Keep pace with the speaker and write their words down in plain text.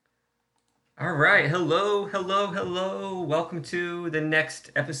All right. Hello, hello, hello. Welcome to the next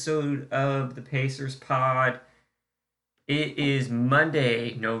episode of the Pacers Pod. It is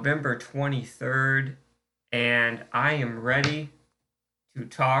Monday, November 23rd, and I am ready to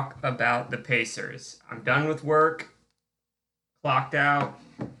talk about the Pacers. I'm done with work, clocked out,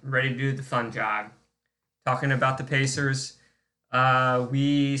 ready to do the fun job. Talking about the Pacers. Like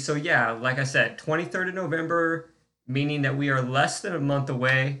I said, 23rd of November, meaning that we are less than a month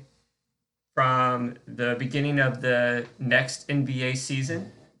away from the beginning of the next NBA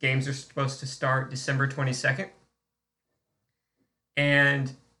season. Games are supposed to start December 22nd.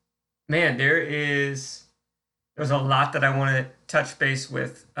 And man, there's a lot that I want to touch base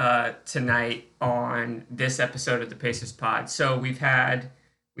with tonight on this episode of the Pacers Pod. So we had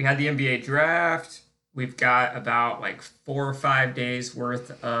the NBA draft. We've got about like 4 or 5 days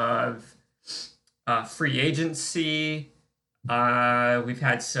worth of free agency. We've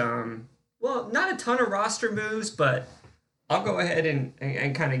had not a ton of roster moves, but I'll go ahead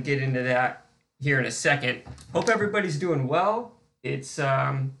and kind of get into that here in a second. Hope everybody's doing well. It's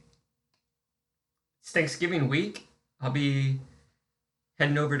Thanksgiving week. I'll be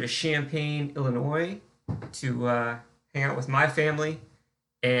heading over to Champaign, Illinois to hang out with my family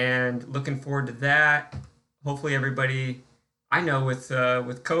and looking forward to that. Hopefully everybody I know with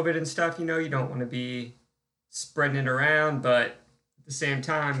COVID and stuff, you don't want to be spreading it around, but at the same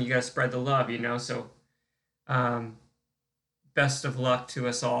time, you got to spread the love. So, um, best of luck to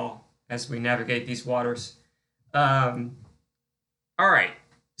us all as we navigate these waters. Um, all right.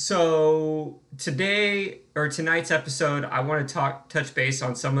 So tonight's episode, I want to touch base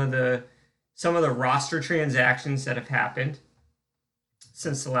on some of the roster transactions that have happened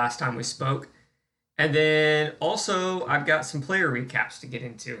since the last time we spoke, and then also I've got some player recaps to get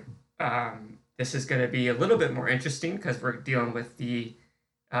into. This is going to be a little bit more interesting because we're dealing with the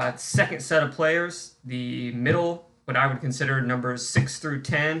second set of players, the middle, what I would consider numbers 6 through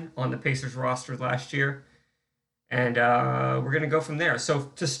 10 on the Pacers roster last year. And we're going to go from there.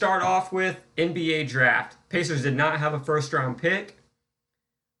 So to start off with, NBA draft. Pacers did not have a first round pick,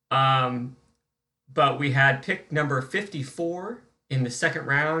 um, but we had pick number 54 in the second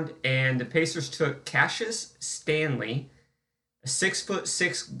round, and the Pacers took Cassius Stanley, a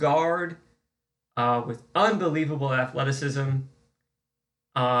 6'6" guard with unbelievable athleticism.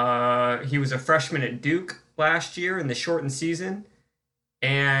 He was a freshman at Duke last year in the shortened season,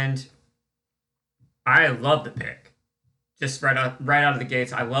 and I love the pick. Just right out of the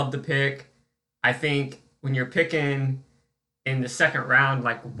gates, I love the pick. I think when you're picking in the second round,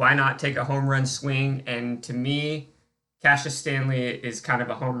 like why not take a home run swing? And to me, Cassius Stanley is kind of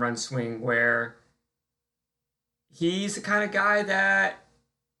a home run swing where he's the kind of guy that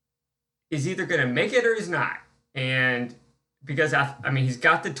is either going to make it or he's not. And because he's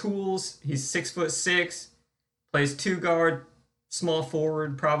got the tools. He's 6'6", plays two guard, small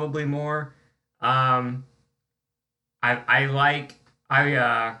forward, probably more. Um, I like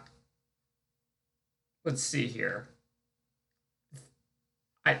I Let's see here.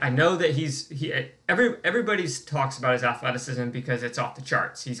 I know that everybody's talks about his athleticism because it's off the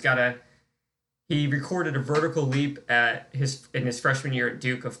charts. He recorded a vertical leap in his freshman year at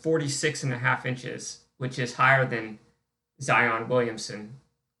Duke of 46.5 inches, which is higher than Zion Williamson.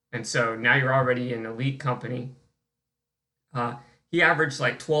 And so now you're already in elite company. Uh, he averaged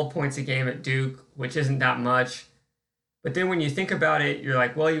like 12 points a game at Duke, which isn't that much. But then when you think about it, you're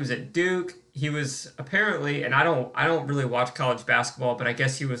like, well, he was at Duke. He was apparently, and I don't really watch college basketball, but I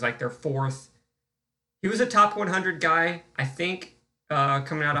guess he was like their fourth. He was a top 100 guy, I think,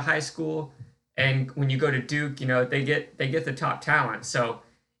 coming out of high school. And when you go to Duke, they get the top talent. So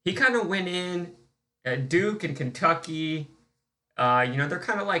he kind of went in at Duke and Kentucky. They're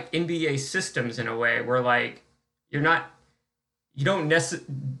kind of like NBA systems in a way, where like you're not, you don't necessarily,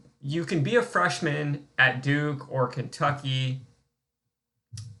 you can be a freshman at Duke or Kentucky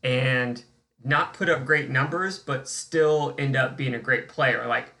and not put up great numbers, but still end up being a great player.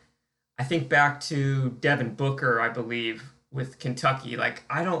 Like I think back to Devin Booker, I believe, with Kentucky. Like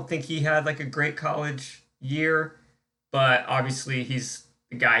I don't think he had like a great college year, but obviously he's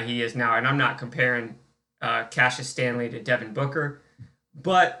the guy he is now. And I'm not comparing Cassius Stanley to Devin Booker,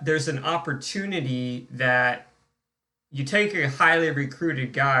 but there's an opportunity that you take a highly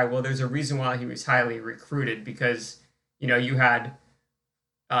recruited guy. Well, there's a reason why he was highly recruited because you had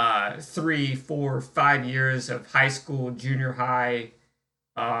 3, 4, 5 years of high school, junior high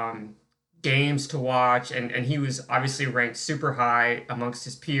um, games to watch, and he was obviously ranked super high amongst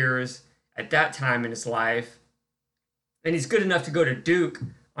his peers at that time in his life. And he's good enough to go to Duke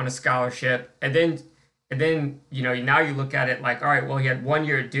on a scholarship, and then And then, now you look at it like, all right, well, he had 1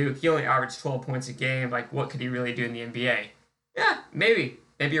 year at Duke. He only averaged 12 points a game. Like, what could he really do in the NBA? Yeah, maybe.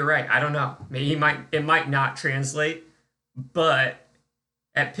 Maybe you're right. I don't know. Maybe it might not translate. But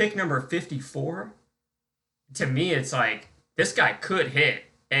at pick number 54, to me, it's like, this guy could hit.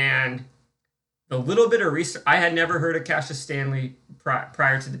 And the little bit of research, I had never heard of Cassius Stanley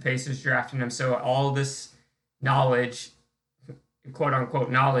prior to the Pacers drafting him. So all this knowledge, quote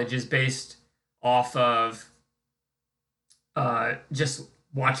unquote knowledge, is based off of just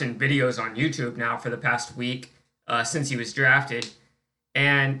watching videos on YouTube now for the past week since he was drafted.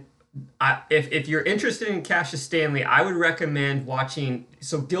 And if you're interested in Cassius Stanley, I would recommend watching.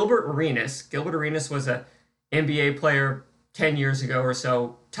 So Gilbert Arenas. Gilbert Arenas was a NBA player 10 years ago or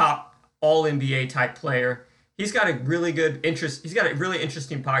so, top all NBA type player. He's got a really good interest. He's got a really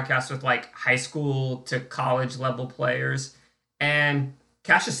interesting podcast with like high school to college level players. And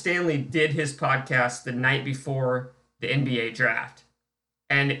Cassius Stanley did his podcast the night before the NBA draft.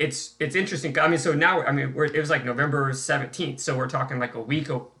 And it's interesting. I mean, so now, it was like November 17th. So we're talking like a week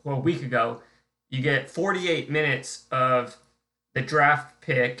ago. You get 48 minutes of the draft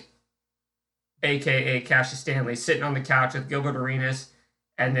pick, aka Cassius Stanley, sitting on the couch with Gilbert Arenas,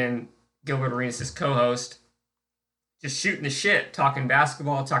 and then Gilbert Arenas' co-host, just shooting the shit, talking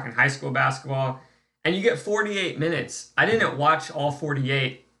basketball, talking high school basketball, and you get 48 minutes. I didn't watch all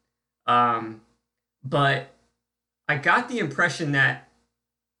 48, but I got the impression that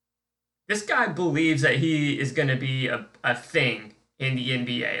this guy believes that he is going to be a thing in the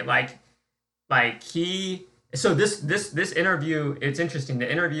NBA. So this interview, it's interesting.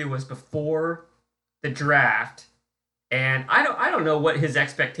 The interview was before the draft, and I don't know what his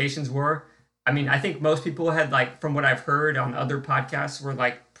expectations were. I mean, I think most people had, like, from what I've heard on other podcasts, were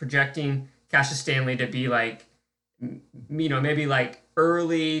like projecting Cassius Stanley to be like, maybe like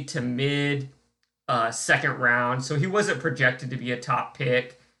early to mid second round. So he wasn't projected to be a top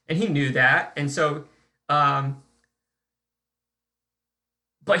pick, and he knew that. And so, but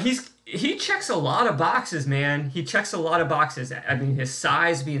he checks a lot of boxes, man. He checks a lot of boxes. I mean, his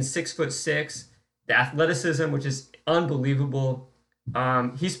size being 6'6", the athleticism, which is unbelievable.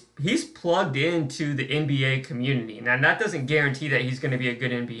 He's plugged into the NBA community. Now, that doesn't guarantee that he's going to be a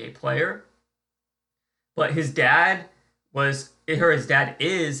good NBA player, but his dad is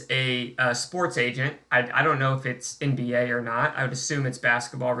a sports agent. I don't know if it's NBA or not. I would assume it's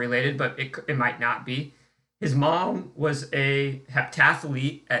basketball related, but it might not be. His mom was a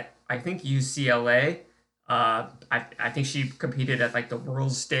heptathlete at, I think, UCLA. I think she competed at like the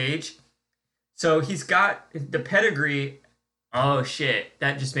world stage. So he's got the pedigree. Oh shit,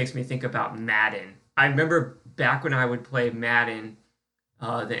 that just makes me think about Madden. I remember back when I would play Madden,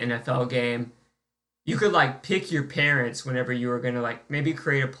 the NFL game, you could like pick your parents whenever you were gonna like maybe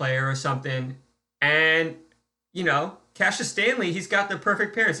create a player or something. And Cassius Stanley, he's got the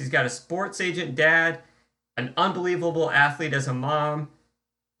perfect parents. He's got a sports agent dad, an unbelievable athlete as a mom.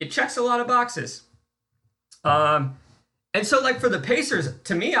 It checks a lot of boxes. And so, like, for the Pacers,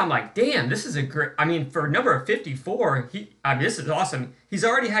 to me, I'm like, damn, this is a great. I mean, for number 54, this is awesome. He's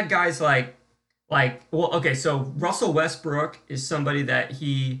already had guys well, okay, so Russell Westbrook is somebody that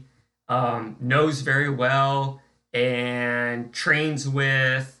he knows very well and trains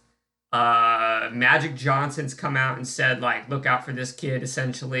with. Magic Johnson's come out and said, like, look out for this kid,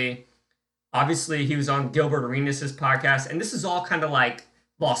 essentially. Obviously, he was on Gilbert Arenas' podcast, and this is all kind of like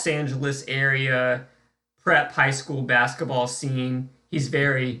Los Angeles area prep high school basketball scene. He's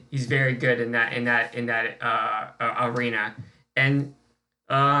very good in that arena. And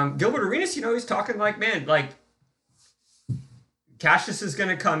Gilbert Arenas, he's talking like, man, like Cassius is going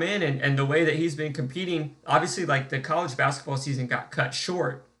to come in, and the way that he's been competing, obviously, like the college basketball season got cut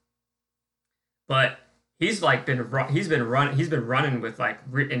short, but he's been running with like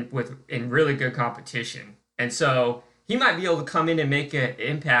in really good competition, and so he might be able to come in and make an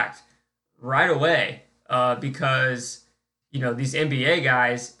impact right away. Because these NBA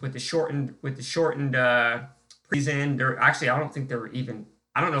guys with the shortened preseason, they're actually, I don't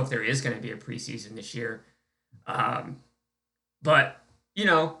know if there is going to be a preseason this year, but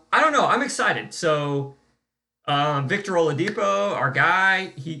I don't know. I'm excited. So Victor Oladipo, our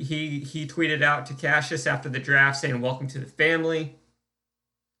guy, he tweeted out to Cassius after the draft saying, "Welcome to the family."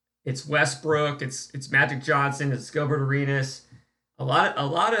 It's Westbrook, it's Magic Johnson, it's Gilbert Arenas. A lot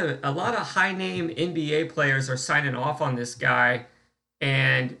of high name NBA players are signing off on this guy,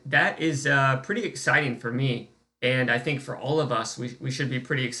 and that is pretty exciting for me. And I think for all of us, we should be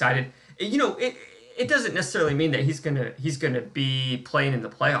pretty excited. It doesn't necessarily mean that he's gonna be playing in the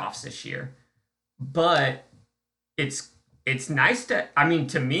playoffs this year, but it's nice to. I mean,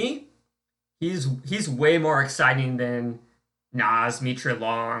 to me, he's way more exciting than Nas, Mitra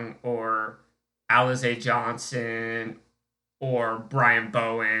Long, or Alize Johnson, or Brian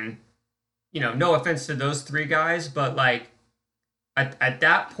Bowen. No offense to those three guys, but like at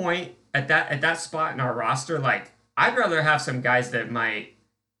that point, at that spot in our roster, like I'd rather have some guys that might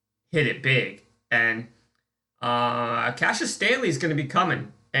hit it big. And Cassius Stanley is going to be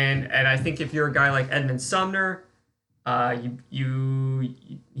coming, and I think if you're a guy like Edmund Sumner, that'd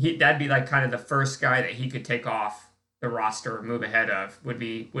be like kind of the first guy that he could take off the roster or move ahead of would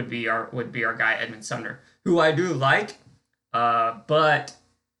be our guy Edmund Sumner, who I do like, but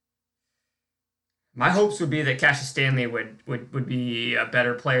my hopes would be that Cassius Stanley would be a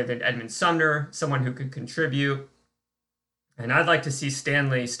better player than Edmund Sumner, someone who could contribute. And I'd like to see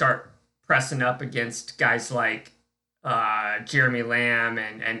Stanley start pressing up against guys like Jeremy Lamb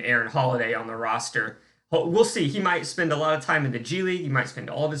and Aaron Holiday on the roster. We'll see. He might spend a lot of time in the G League. He might spend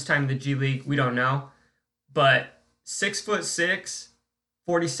all of his time in the G League. We don't know. But 6'6",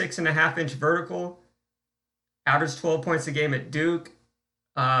 46.5-inch vertical, averaged 12 points a game at Duke.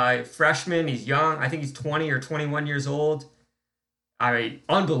 Freshman, he's young. I think he's 20 or 21 years old.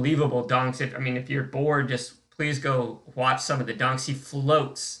 Unbelievable dunks. If you're bored, just please go watch some of the dunks. He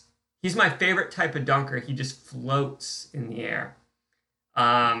floats. He's my favorite type of dunker. He just floats in the air.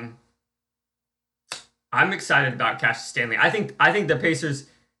 I'm excited about Cassius Stanley. I think the Pacers,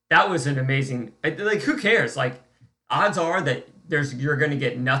 that was an amazing, like, who cares? Like, odds are that you're going to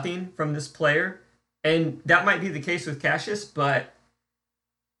get nothing from this player, and that might be the case with Cassius, but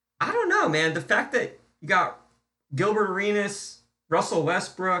I don't know, man. The fact that you got Gilbert Arenas, Russell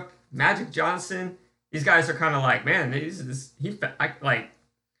Westbrook, Magic Johnson, these guys are kind of like, man,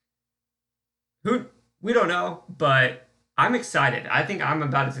 who, we don't know, but I'm excited. I think I'm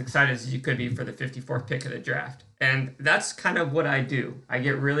about as excited as you could be for the 54th pick of the draft. And that's kind of what I do. I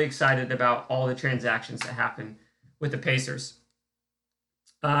get really excited about all the transactions that happen with the Pacers.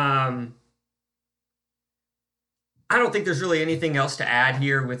 I don't think there's really anything else to add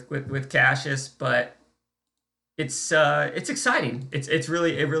here with Cassius, but it's exciting. It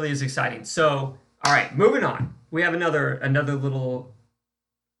really is exciting. So, all right, moving on. We have another little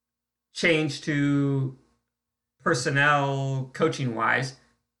change to personnel coaching wise.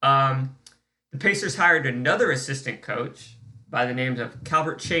 The Pacers hired another assistant coach by the name of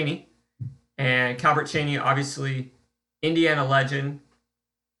Calbert Cheaney. And Calbert Cheaney, obviously Indiana legend,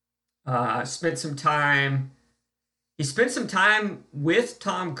 spent some time with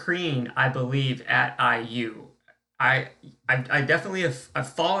Tom Crean, I believe, at IU. I definitely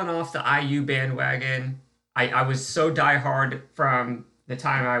have fallen off the IU bandwagon. I was so diehard from the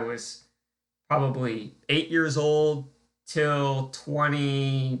time I was probably 8 years old till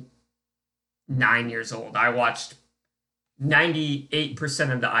 29 years old. I watched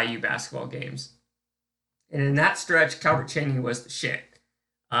 98% of the IU basketball games. And in that stretch, Calbert Cheaney was the shit.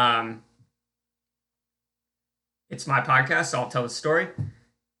 It's my podcast, so I'll tell the story.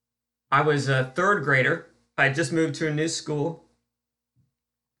 I was a third grader. I just moved to a new school,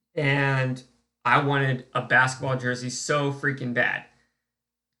 and I wanted a basketball jersey so freaking bad.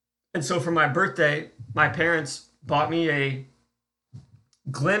 And so for my birthday, my parents bought me a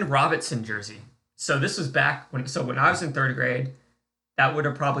Glenn Robinson jersey. So this was back when I was in third grade, that would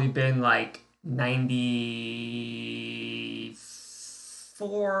have probably been like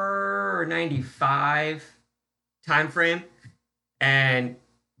 94 or 95 time frame. And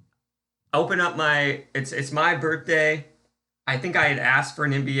open up it's my birthday. I think I had asked for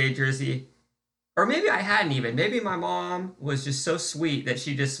an NBA jersey. Or maybe I hadn't even. Maybe my mom was just so sweet that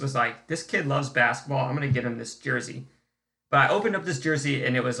she just was like, this kid loves basketball. I'm going to get him this jersey. But I opened up this jersey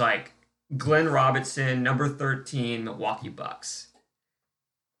and it was like Glenn Robinson, number 13, Milwaukee Bucks.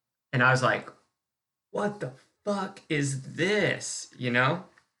 And I was like, what the fuck is this?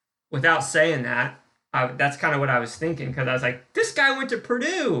 Without saying that, that's kind of what I was thinking, because I was like, this guy went to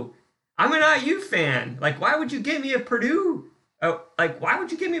Purdue. I'm an IU fan. Like, why would you give me a Purdue? Why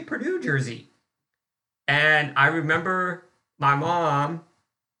would you give me a Purdue jersey? And I remember my mom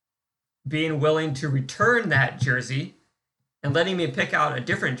being willing to return that jersey and letting me pick out a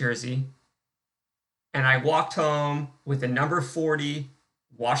different jersey. And I walked home with a number 40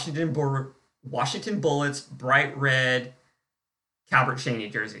 Washington Bullets bright red Calbert Cheaney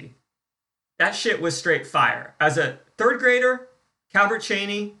jersey. That shit was straight fire. As a third grader, Calbert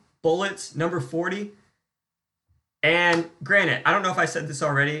Cheaney, Bullets, number 40. And granted, I don't know if I said this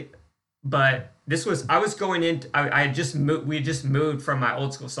already, but I was going in, I had just moved, we had just moved from my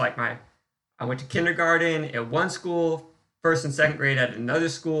old school. So I went to kindergarten at one school, first and second grade at another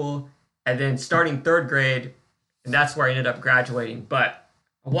school, and then starting third grade, and that's where I ended up graduating. But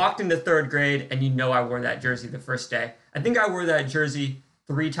I walked into third grade, and I wore that jersey the first day. I think I wore that jersey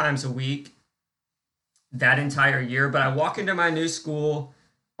 3 times a week that entire year. But I walk into my new school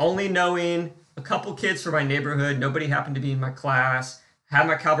only knowing a couple kids from my neighborhood. Nobody happened to be in my class. Had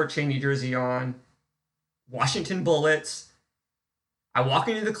my Calvert Cheney jersey on. Washington Bullets. I walk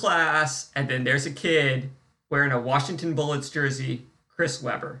into the class, and then there's a kid wearing a Washington Bullets jersey, Chris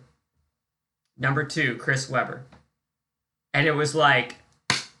Webber. Number 2, Chris Webber. And it was like,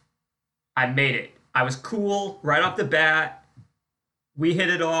 I made it. I was cool right off the bat. We hit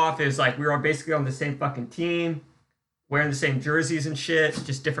it off. It was like we were all basically on the same fucking team, wearing the same jerseys and shit,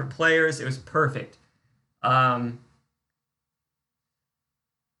 just different players. It was perfect.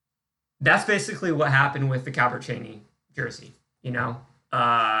 That's basically what happened with the Calvert Cheney jersey.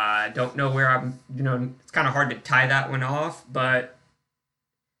 I don't know where I'm. It's kind of hard to tie that one off, but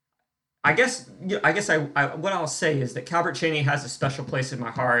I guess what I'll say is that Calvert Cheney has a special place in my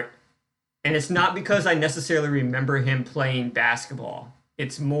heart, and it's not because I necessarily remember him playing basketball.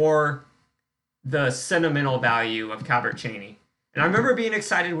 It's more the sentimental value of Calvert Cheney. And I remember being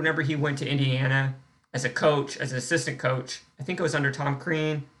excited whenever he went to Indiana as a coach, as an assistant coach. I think it was under Tom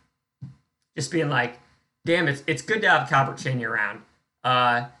Crean. Just being like, damn, it's good to have Calvert Cheney around.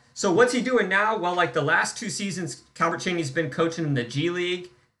 So what's he doing now? Well, like the last 2 seasons, Calvert Cheney's been coaching in the G League.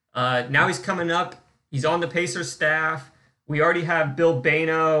 Now he's coming up. He's on the Pacers staff. We already have Bill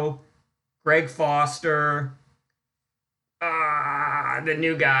Bano, Greg Foster, the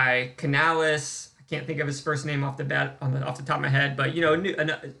new guy, Canales. I can't think of his first name off the top of my head, but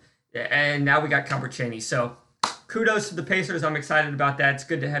and now we got Calvert Cheney. So kudos to the Pacers. I'm excited about that. It's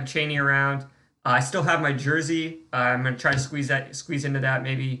good to have Cheney around. I still have my jersey. I'm gonna try to squeeze into that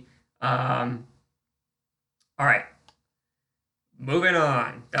maybe. All right, moving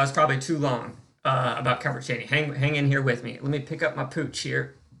on. That was probably too long about Calvert Cheney. Hang in here with me. Let me pick up my pooch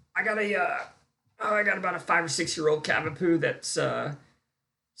here. I got about a 5 or 6 year old Cavapoo that's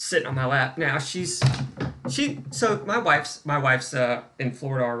sitting on my lap now. So my wife's in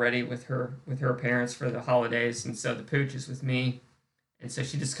Florida already with her parents for the holidays, and so the pooch is with me, and so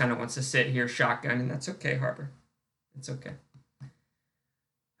she just kind of wants to sit here shotgun, and that's okay, Harper. It's okay.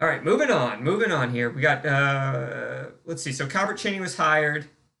 All right, moving on here. We got let's see. So Calvert Cheney was hired.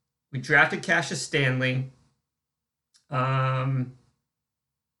 We drafted Cassius Stanley.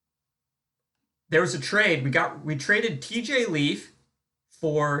 There was a trade. We traded TJ Leaf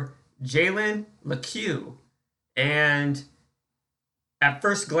for Jalen Lecque. And at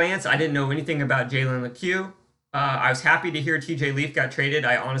first glance, I didn't know anything about Jalen Lecque. I was happy to hear TJ Leaf got traded.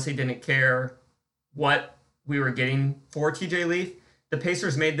 I honestly didn't care what we were getting for TJ Leaf. The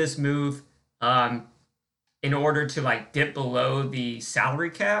Pacers made this move in order to like dip below the salary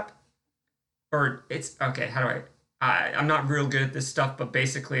cap. Or it's okay. How do I'm not real good at this stuff, but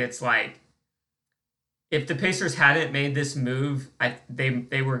basically it's like if the Pacers hadn't made this move,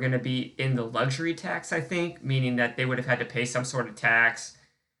 they were going to be in the luxury tax, I think, meaning that they would have had to pay some sort of tax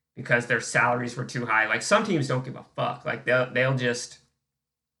because their salaries were too high. Like some teams don't give a fuck. Like they'll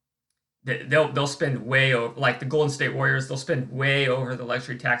spend way over, like the Golden State Warriors, they'll spend way over the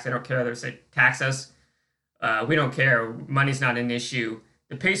luxury tax. They don't care. They'll say tax us. We don't care. Money's not an issue.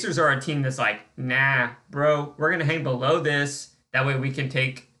 The Pacers are a team that's like, nah, bro, we're gonna hang below this. That way we can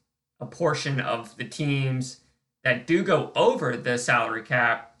take a portion of the teams that do go over the salary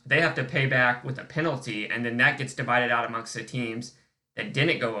cap. They have to pay back with a penalty, and then that gets divided out amongst the teams that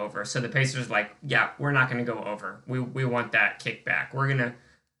didn't go over. So the Pacers are like, yeah, we're not gonna go over. We want that kickback.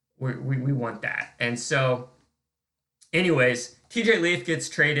 We want that. And so, anyways, TJ Leaf gets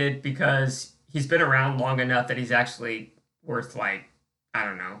traded because he's been around long enough that he's actually worth like, I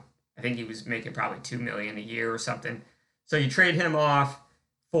don't know. I think he was making probably $2 million a year or something. So you trade him off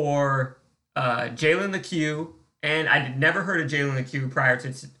for Jalen Lecque, and I'd never heard of Jalen Lecque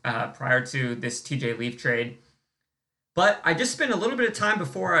prior to this TJ Leaf trade. But I just spent a little bit of time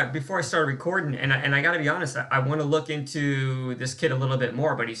before I started recording, and I got to be honest, I want to look into this kid a little bit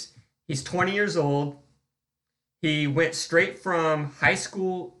more. But he's 20 years old. He went straight from high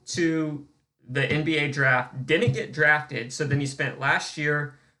school to the NBA draft, didn't get drafted, so then he spent last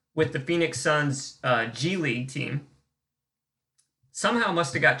year with the Phoenix Suns G League team. Somehow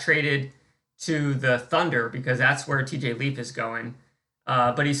must have got traded to the Thunder because that's where TJ Leaf is going.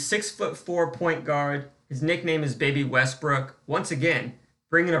 But he's 6'4" point guard. His nickname is Baby Westbrook. Once again,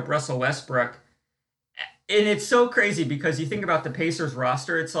 bringing up Russell Westbrook. And it's so crazy because you think about the Pacers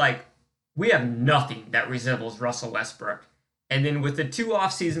roster, it's like we have nothing that resembles Russell Westbrook. And then with the 2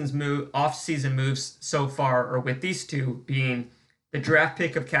 off-season moves so far, or with these 2 being the draft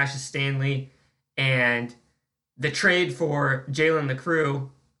pick of Cassius Stanley and the trade for Jalen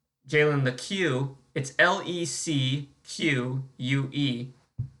LeCue, it's LECQUE.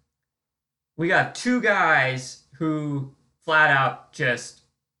 We got two guys who flat out just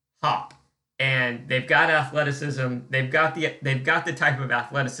hop, and they've got athleticism. They've got the type of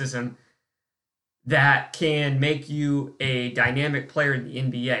athleticism that can make you a dynamic player in the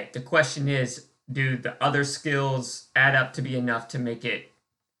NBA. The question is, do the other skills add up to be enough to make it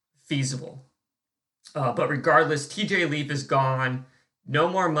feasible? But regardless, TJ Leaf is gone. No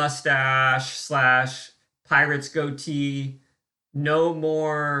more mustache slash Pirates goatee. No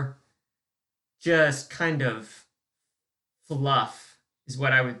more just kind of fluff is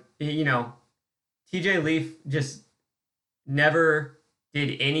what I would, TJ Leaf just never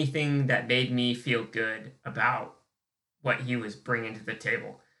did anything that made me feel good about what he was bringing to the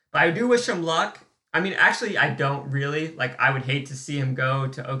table. But I do wish him luck. I mean, actually, I don't really. Like, I would hate to see him go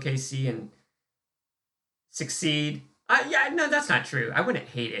to OKC and succeed. Yeah, no, that's not true. I wouldn't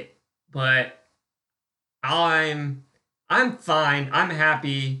hate it, but I'm fine. I'm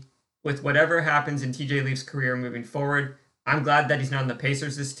happy with whatever happens in TJ Leaf's career moving forward. I'm glad that he's not on the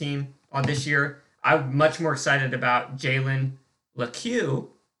Pacers this year. I'm much more excited about Jalen LeCue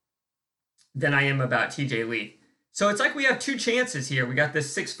than I am about TJ Leaf. So it's like we have two chances here. We got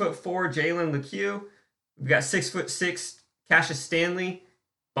this 6'4" Jalen LeCue. We've got 6'6" Cassius Stanley,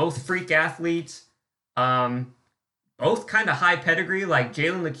 both freak athletes, both kind of high pedigree. Like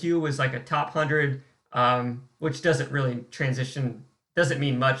Jalen LeCue was like a top 100, which doesn't really doesn't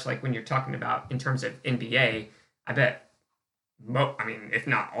mean much like when you're talking about in terms of NBA. I bet, if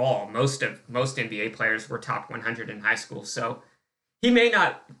not all, most NBA players were top 100 in high school. So he may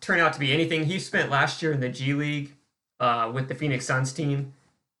not turn out to be anything. He spent last year in the G League with the Phoenix Suns team,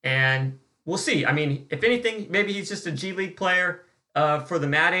 and we'll see. I mean, if anything, maybe he's just a G League player for the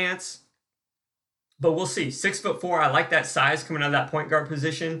Mad Ants, but we'll see. 6'4", I like that size coming out of that point guard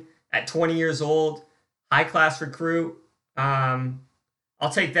position at 20 years old, high class recruit. I'll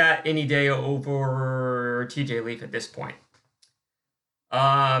take that any day over TJ Leaf at this point.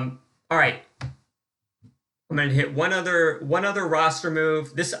 All right. I'm going to hit one other roster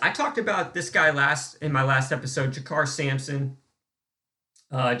move. I talked about this guy in my last episode, JaKarr Sampson.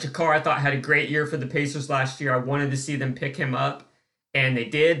 JaKarr, I thought, had a great year for the Pacers last year. I wanted to see them pick him up, and they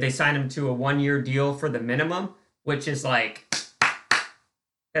did. They signed him to a 1-year deal for the minimum, which is like,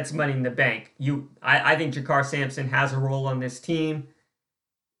 that's money in the bank. I think JaKarr Sampson has a role on this team.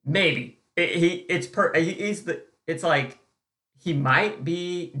 Maybe it's like he might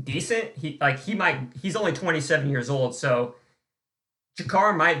be decent. He's only 27 years old, so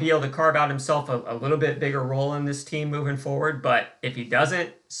JaKarr might be able to carve out himself a little bit bigger role in this team moving forward. But if he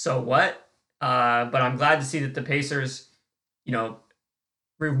doesn't, so what? But I'm glad to see that the Pacers,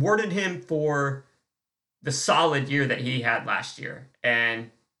 rewarded him for the solid year that he had last year,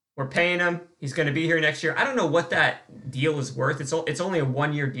 and we're paying him. He's going to be here next year. I don't know what that deal is worth. It's only a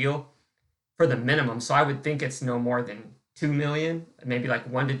 1-year deal for the minimum, so I would think it's no more than $2 million, maybe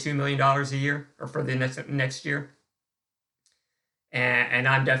like $1 to $2 million a year, or for the next year. And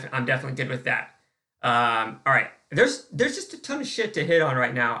I'm definitely good with that. All right, there's just a ton of shit to hit on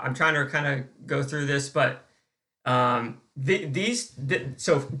right now. I'm trying to kind of go through this, but all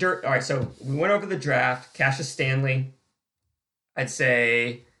right. So we went over the draft. Cassius Stanley, I'd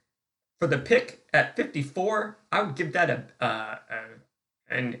say, for the pick at 54, I would give that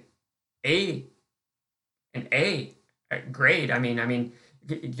an A grade. I mean,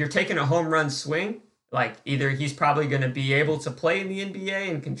 you're taking a home run swing. Like, either he's probably going to be able to play in the NBA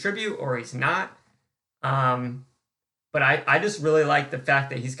and contribute, or he's not. But I just really like the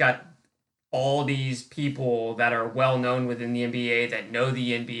fact that he's got all these people that are well known within the NBA, that know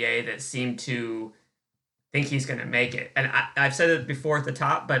the NBA, that seem to think he's going to make it. And I've said it before at the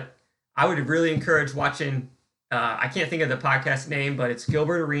top, but I would really encourage watching. I can't think of the podcast name, but it's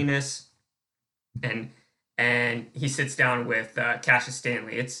Gilbert Arenas, and he sits down with Cassius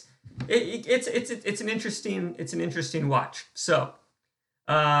Stanley. It's an interesting watch. So,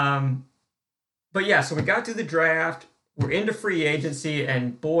 but yeah, so we got to the draft. We're into free agency,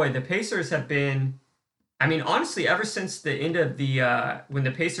 and boy, the Pacers have been. I mean, honestly, ever since the end of when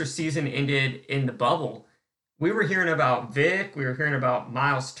the Pacers season ended in the bubble, we were hearing about Vic. We were hearing about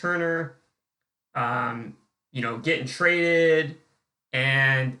Miles Turner, getting traded,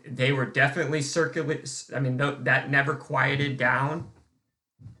 and they were definitely circulating. I mean, that never quieted down.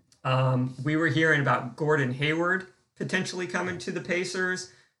 We were hearing about Gordon Hayward potentially coming to the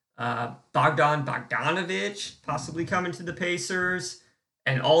Pacers, Bogdan Bogdanovic possibly coming to the Pacers,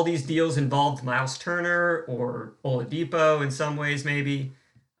 and all these deals involved Miles Turner or Oladipo in some ways, maybe.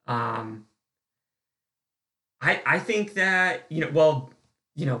 I think that, well,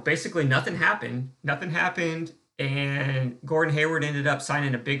 basically nothing happened. Nothing happened. And Gordon Hayward ended up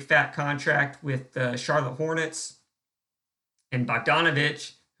signing a big fat contract with the Charlotte Hornets. And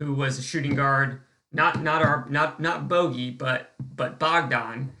Bogdanovich, who was a shooting guard, not Bogey, but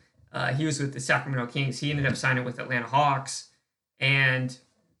Bogdan, he was with the Sacramento Kings. He ended up signing with Atlanta Hawks, and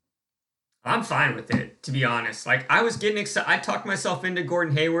I'm fine with it, to be honest. Like, I was getting excited. I talked myself into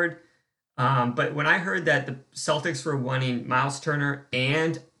Gordon Hayward, but when I heard that the Celtics were wanting Miles Turner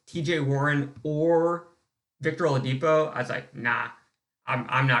and T.J. Warren or Victor Oladipo, I was like, nah,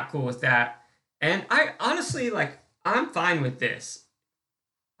 I'm not cool with that. And I honestly, like, I'm fine with this.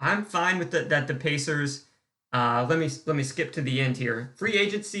 I'm fine with that the Pacers. Let me skip to the end here. Free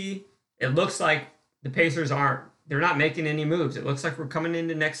agency. It looks like the Pacers aren't. They're not making any moves. It looks like we're coming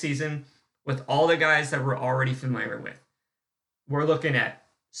into next season with all the guys that we're already familiar with. We're looking at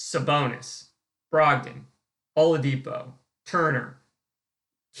Sabonis, Brogdon, Oladipo, Turner,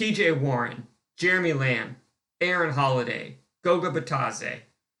 T.J. Warren, Jeremy Lamb, Aaron Holiday, Goga Batadze,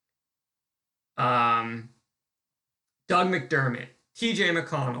 Doug McDermott, T.J.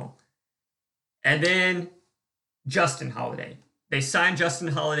 McConnell, and then Justin Holiday. They signed Justin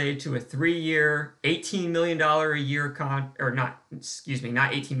Holiday to a 3-year, $18 million a year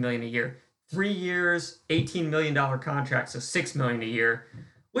not 18 million a year. 3 years, $18 million contract, so $6 million a year,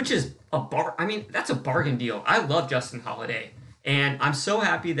 which is that's a bargain deal. I love Justin Holiday, and I'm so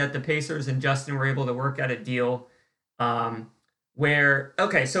happy that the Pacers and Justin were able to work out a deal so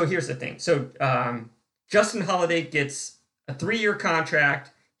here's the thing. So Justin Holiday gets a 3-year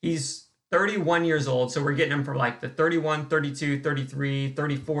contract. He's 31 years old, so we're getting him for like the 31, 32, 33,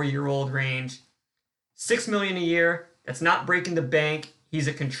 34-year-old range. $6 million a year. That's not breaking the bank. He's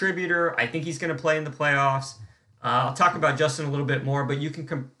a contributor. I think he's going to play in the playoffs. I'll talk about Justin a little bit more, but you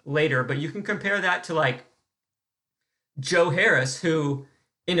can later. But you can compare that to like Joe Harris, who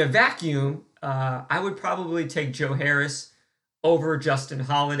in a vacuum, I would probably take Joe Harris over Justin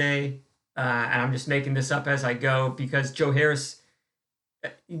Holiday. And I'm just making this up as I go because Joe Harris,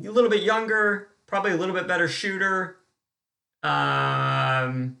 a little bit younger, probably a little bit better shooter.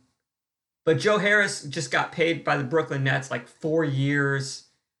 But Joe Harris just got paid by the Brooklyn Nets like 4 years,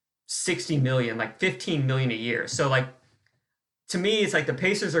 60 million, like 15 million a year. So like to me, it's like the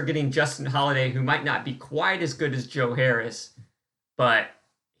Pacers are getting Justin Holiday, who might not be quite as good as Joe Harris, but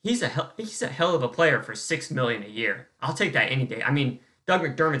he's a hell of a player for 6 million a year. I'll take that any day. I mean, Doug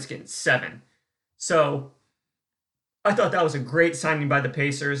McDermott's getting 7. So I thought that was a great signing by the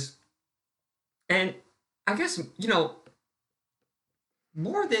Pacers. And I guess,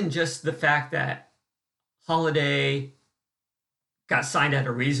 more than just the fact that Holiday got signed at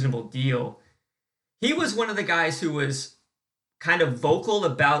a reasonable deal, he was one of the guys who was kind of vocal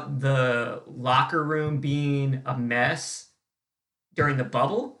about the locker room being a mess during the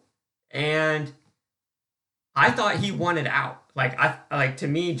bubble. And I thought he wanted out. To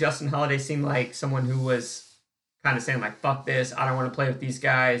me, Justin Holiday seemed like someone who was kind of saying like, "Fuck this! I don't want to play with these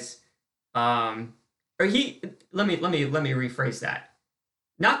guys." Let me rephrase that.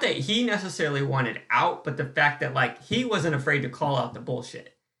 Not that he necessarily wanted out, but the fact that like he wasn't afraid to call out the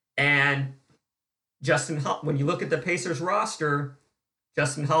bullshit. And when you look at the Pacers roster,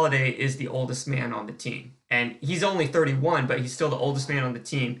 Justin Holiday is the oldest man on the team, and he's only 31, but he's still the oldest man on the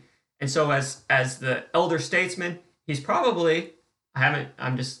team. And so as the elder statesman, he's probably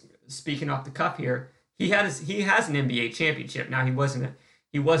I'm just speaking off the cuff here. He has an NBA championship. Now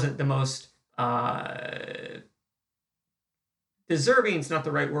he wasn't the most deserving. It's not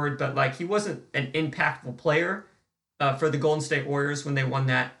the right word, but like he wasn't an impactful player for the Golden State Warriors when they won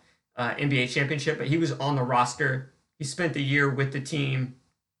that NBA championship. But he was on the roster. He spent the year with the team.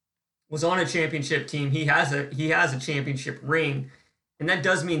 Was on a championship team. He has a championship ring. And that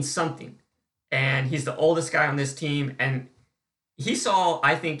does mean something. And he's the oldest guy on this team. And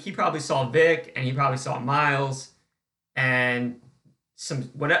I think he probably saw Vic and he probably saw Miles and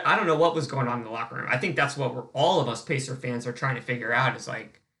I don't know what was going on in the locker room. I think that's what all of us Pacer fans are trying to figure out is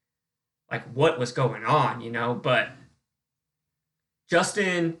like what was going on, But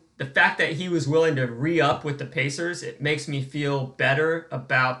Justin, the fact that he was willing to re-up with the Pacers, it makes me feel better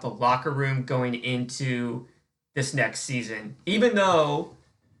about the locker room going into this next season, even though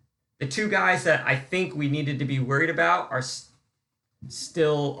the two guys that I think we needed to be worried about are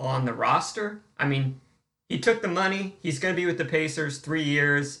still on the roster. I mean, he took the money. He's going to be with the Pacers 3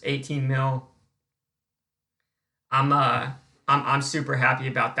 years, 18 mil. I'm super happy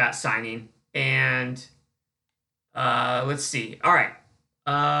about that signing. And let's see. All right.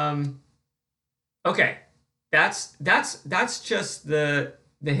 Okay. That's just the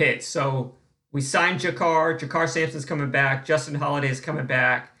hit. So We signed Jakar. Jakar Sampson's coming back. Justin Holiday's coming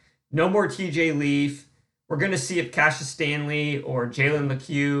back. No more TJ Leaf. We're going to see if Cassius Stanley or Jalen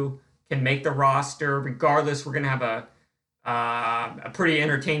LeCue can make the roster. Regardless, we're going to have a pretty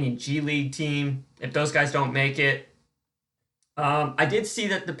entertaining G League team if those guys don't make it. I did see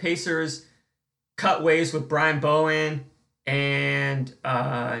that the Pacers cut ways with Brian Bowen and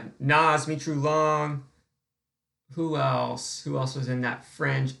Nas Mitrou-Long. Who else? Who else was in that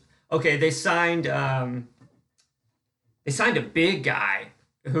fringe? Okay, they signed a big guy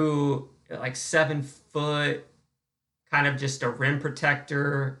who like 7 foot, kind of just a rim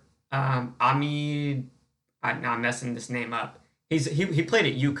protector. Amid, now I'm messing this name up. He played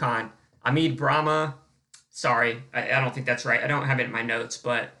at UConn. Amid Brahma. Sorry, I don't think that's right. I don't have it in my notes,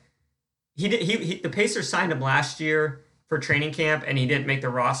 but the Pacers signed him last year for training camp, and he didn't make the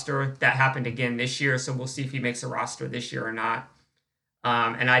roster. That happened again this year, so we'll see if he makes a roster this year or not.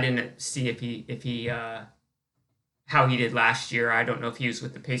 And I didn't see if he how he did last year. I don't know if he was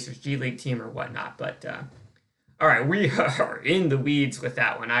with the Pacers G League team or whatnot. But all right, we are in the weeds with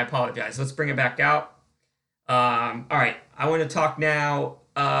that one. I apologize. Let's bring it back out. All right, I want to talk now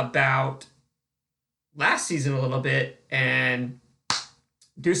about last season a little bit and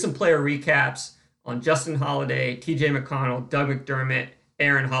do some player recaps on Justin Holiday, TJ McConnell, Doug McDermott,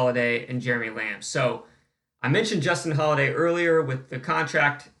 Aaron Holiday, and Jeremy Lamb. So I mentioned Justin Holiday earlier with the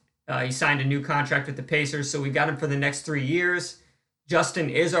contract. He signed a new contract with the Pacers, so we got him for the next 3 years. Justin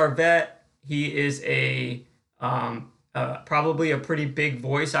is our vet. He is probably a pretty big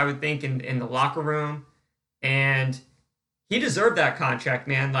voice, I would think, in the locker room. And he deserved that contract,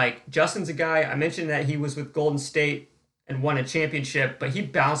 man. Like, Justin's a guy, I mentioned that he was with Golden State and won a championship, but he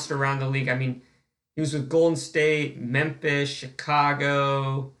bounced around the league. I mean, he was with Golden State, Memphis,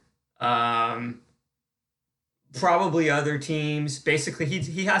 Chicago, probably other teams. Basically,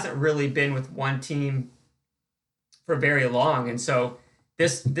 he hasn't really been with one team for very long, and so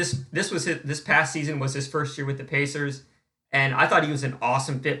this past season was his first year with the Pacers, and I thought he was an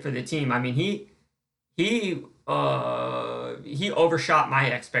awesome fit for the team. I mean, he overshot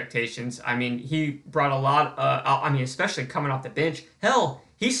my expectations. I mean, he brought a lot. I mean, especially coming off the bench. Hell,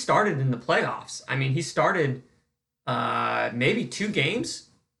 he started in the playoffs. I mean, he started maybe 2 games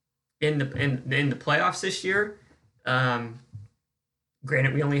in the playoffs this year.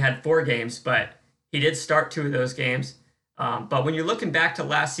 Granted, we only had 4 games, but he did start 2 of those games. But when you're looking back to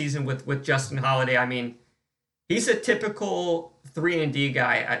last season with Justin Holiday, I mean, he's a typical 3-and-D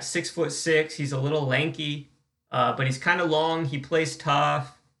guy at 6'6". He's a little lanky, but he's kind of long. He plays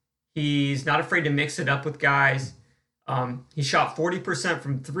tough. He's not afraid to mix it up with guys. He shot 40%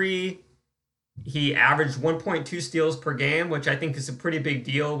 from 3. He averaged 1.2 steals per game, which I think is a pretty big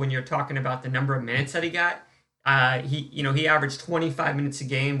deal when you're talking about the number of minutes that he got. He averaged 25 minutes a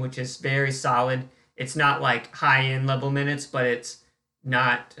game, which is very solid. It's not like high-end level minutes, but it's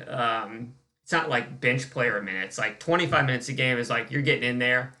not like bench player minutes. Like 25 minutes a game is like you're getting in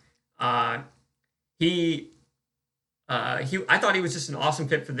there. I thought he was just an awesome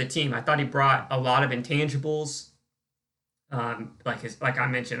fit for the team. I thought he brought a lot of intangibles, like I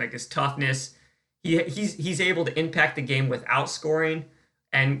mentioned, like his toughness. He's able to impact the game without scoring.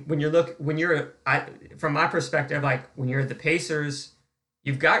 And from my perspective, like when you're at the Pacers,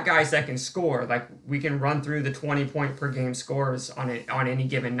 you've got guys that can score. Like we can run through the 20-point per game scores on any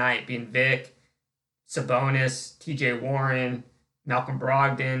given night, being Vic, Sabonis, T.J. Warren, Malcolm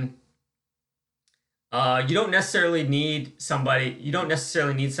Brogdon. You don't necessarily need somebody.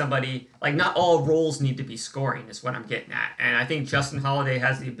 Like not all roles need to be scoring. Is what I'm getting at. And I think Justin Holiday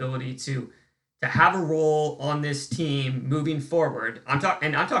has the ability to have a role on this team moving forward. I'm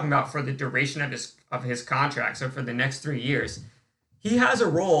talking about for the duration of his contract, so for the next 3 years. He has a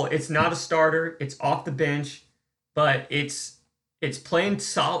role. It's not a starter. It's off the bench, but it's playing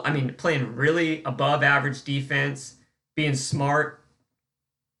solid. I mean, playing really above average defense, being smart,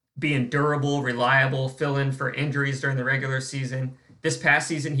 being durable, reliable, fill in for injuries during the regular season. This past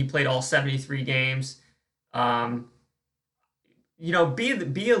season, he played all 73 games. Be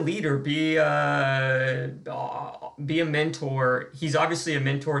a leader, be a mentor. He's obviously a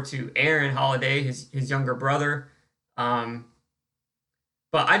mentor to Aaron Holiday, his younger brother. But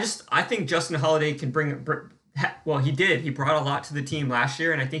I think Justin Holiday can bring. Well, he did. He brought a lot to the team last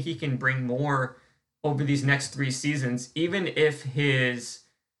year, and I think he can bring more over these next 3 seasons. Even if his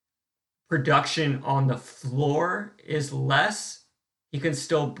production on the floor is less, he can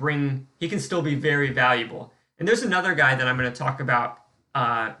still be very valuable. And there's another guy that I'm going to talk about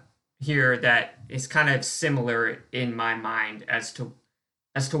here that is kind of similar in my mind as to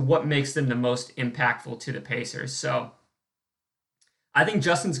what makes them the most impactful to the Pacers. So I think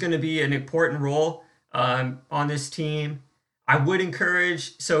Justin's going to be an important role on this team. I would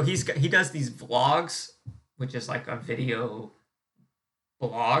encourage. So he does these vlogs, which is like a video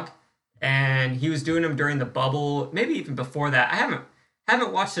blog, and he was doing them during the bubble, maybe even before that. I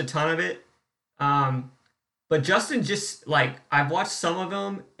haven't watched a ton of it, um, but Justin just like I've watched some of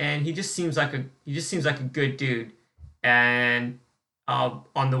them, and he just seems like a good dude. And on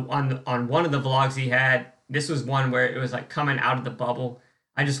one of the vlogs he had, this was one where it was like coming out of the bubble.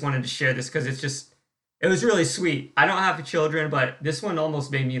 I just wanted to share this because it was really sweet. I don't have children, but this one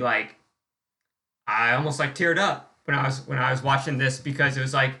almost made me like I almost like teared up when I was watching this because it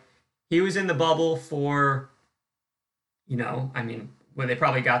was like he was in the bubble for, I mean, when they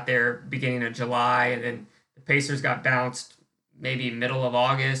probably got there beginning of July, and then the Pacers got bounced maybe middle of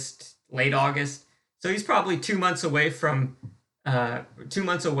August, late August. So he's probably 2 months away from 2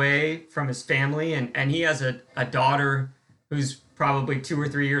 months away from his family, and he has a daughter who's probably 2 or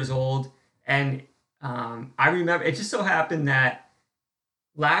 3 years old. And I remember it just so happened that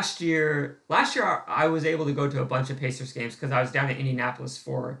last year I was able to go to a bunch of Pacers games because I was down in Indianapolis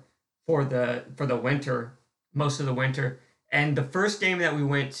for the winter, most of the winter. And the first game that we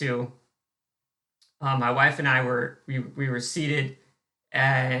went to, my wife and we were seated,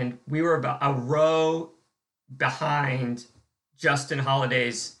 and we were about a row behind Justin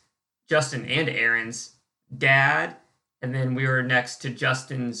and Aaron's dad, and then we were next to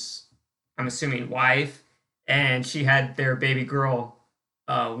Justin's, I'm assuming, wife, and she had their baby girl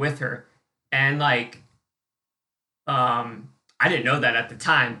with her. And like I didn't know that at the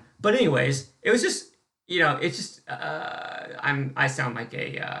time, but anyways, it was just it's just I sound like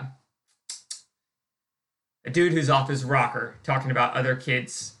a dude who's off his rocker talking about other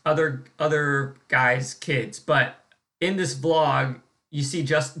kids, other guys' kids. But in this vlog, you see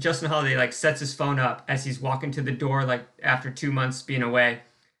Justin Holiday like sets his phone up as he's walking to the door, like after 2 months being away.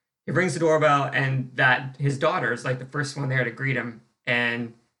 He rings the doorbell, and that his daughter is like the first one there to greet him,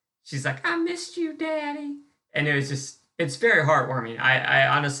 and she's like, "I missed you, Daddy," and it's very heartwarming. I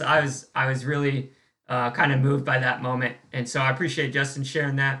honestly I was really kind of moved by that moment, and so I appreciate Justin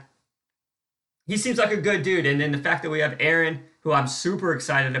sharing that. He seems like a good dude, and then the fact that we have Aaron, who I'm super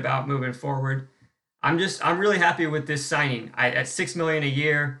excited about moving forward. I'm really happy with this signing. At 6 million a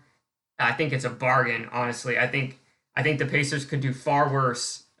year, I think it's a bargain. Honestly, I think the Pacers could do far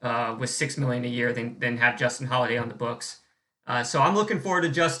worse with 6 million a year than have Justin Holiday on the books. So I'm looking forward to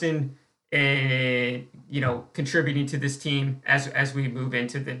Justin, contributing to this team as we move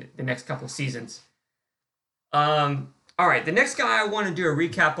into the next couple seasons. All right, the next guy I want to do a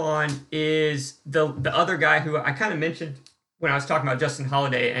recap on is the other guy who I kind of mentioned when I was talking about Justin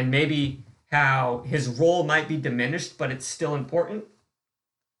Holiday, and maybe how his role might be diminished, but it's still important.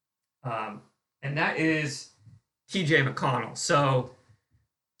 And that is TJ McConnell. So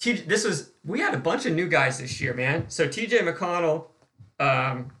we had a bunch of new guys this year, man. So TJ McConnell,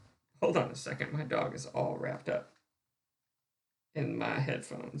 hold on a second, my dog is all wrapped up in my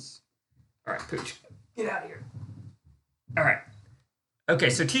headphones. All right, Pooch, get out of here. All right. Okay,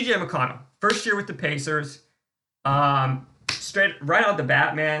 so TJ McConnell, first year with the Pacers, straight right out the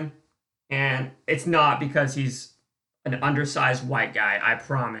bat, man. And it's not because he's an undersized white guy, I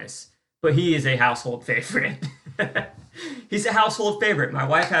promise. But he is a household favorite. He's a household favorite. My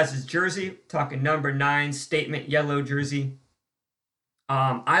wife has his jersey, talking number 9 statement yellow jersey.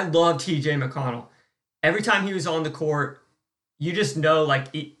 I love TJ McConnell. Every time he was on the court, you just know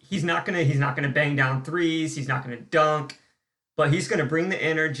like he's not gonna bang down threes. He's not gonna dunk, but he's gonna bring the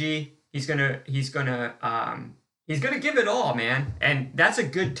energy. He's gonna give it all, man. And that's a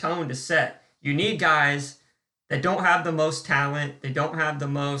good tone to set. You need guys that don't have the most talent, they don't have the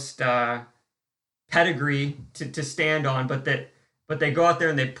most pedigree to stand on, but they go out there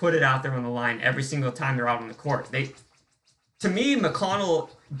and they put it out there on the line every single time they're out on the court. To me, McConnell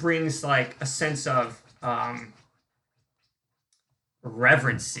brings like a sense of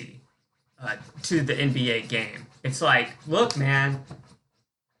reverency to the NBA game. It's like, look, man,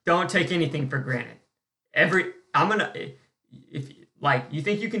 don't take anything for granted. If like you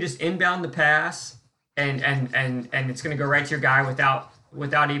think you can just inbound the pass and it's gonna go right to your guy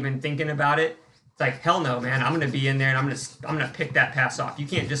without even thinking about it. It's like, hell no, man. I'm gonna be in there and I'm gonna pick that pass off. You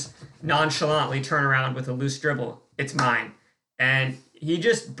can't just nonchalantly turn around with a loose dribble. It's mine. And he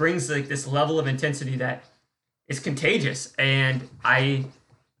just brings like this level of intensity that is contagious. And I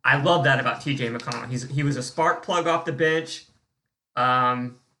love that about TJ McConnell. He was a spark plug off the bench.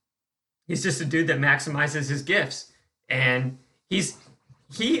 He's just a dude that maximizes his gifts, and he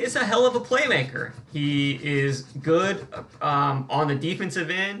is a hell of a playmaker. He is good on the defensive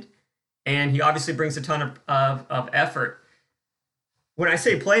end, and he obviously brings a ton of effort. When I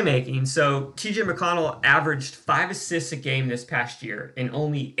say playmaking, so TJ McConnell averaged 5 assists a game this past year in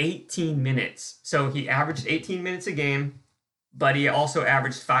only 18 minutes. So he averaged 18 minutes a game, but he also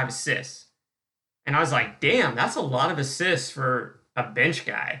averaged 5 assists. And I was like, damn, that's a lot of assists for a bench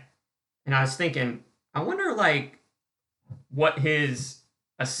guy. And I was thinking, I wonder like what his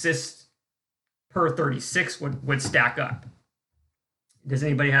assists per 36 would stack up. Does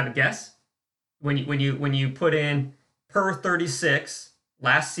anybody have a guess? When you put in per 36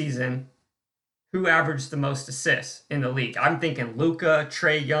 last season, who averaged the most assists in the league? I'm thinking Luka,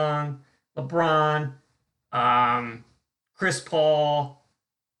 Trae Young, LeBron, Chris Paul.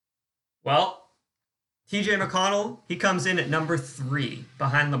 Well, TJ McConnell, he comes in at number 3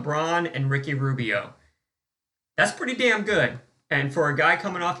 behind LeBron and Ricky Rubio. That's pretty damn good. And for a guy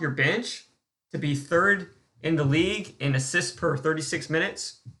coming off your bench to be third in the league in assists per 36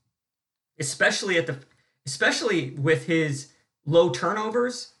 minutes, especially with his low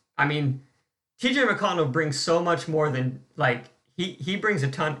turnovers. I mean, TJ McConnell brings so much more than like he brings a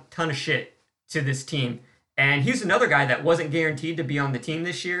ton of shit to this team. And he's another guy that wasn't guaranteed to be on the team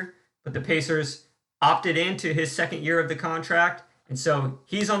this year, but the Pacers opted into his second year of the contract, and so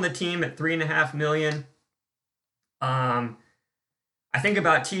he's on the team at $3.5 million. I think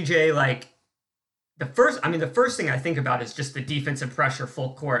about TJ like the first thing I think about is just the defensive pressure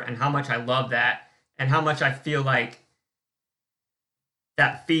full court and how much I love that and how much I feel like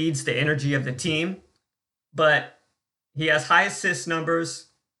that feeds the energy of the team. But he has high assist numbers.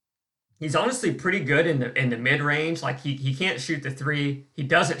 He's honestly pretty good in the mid range. Like he can't shoot the three. He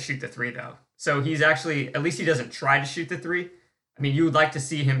doesn't shoot the three though. So he's actually, at least he doesn't try to shoot the three. I mean, you would like to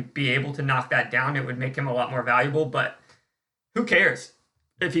see him be able to knock that down. It would make him a lot more valuable, but who cares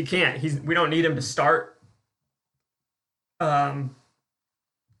if he can't? We don't need him to start. To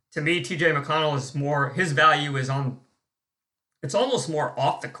me, TJ McConnell is more, his value is on, it's almost more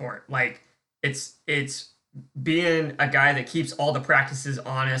off the court. Like it's being a guy that keeps all the practices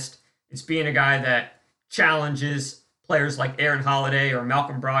honest. It's being a guy that challenges players like Aaron Holiday or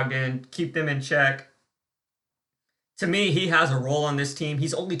Malcolm Brogdon, keep them in check. To me, he has a role on this team.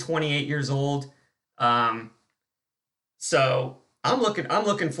 He's only 28 years old. So I'm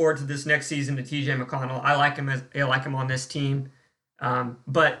looking forward to this next season to TJ McConnell. I like him on this team.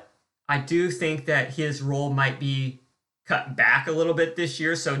 But I do think that his role might be cut back a little bit this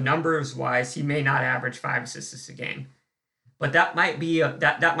year. So numbers wise, he may not average 5 assists a game. But that might be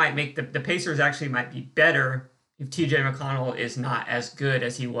that might make the Pacers actually might be better if TJ McConnell is not as good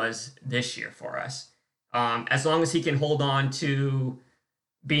as he was this year for us. As long as he can hold on to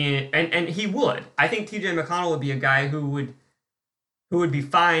being, and he would. I think TJ McConnell would be a guy who would be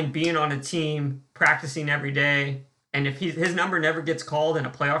fine being on a team, practicing every day. And if his number never gets called in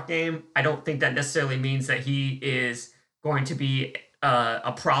a playoff game, I don't think that necessarily means that he is going to be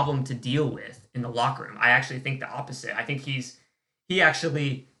a problem to deal with in the locker room. I actually think the opposite. I think he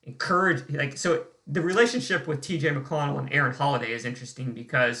actually encouraged, like, so the relationship with TJ McConnell and Aaron Holiday is interesting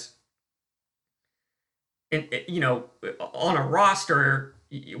because on a roster,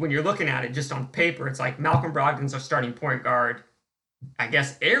 when you're looking at it just on paper, it's like Malcolm Brogdon's our starting point guard. I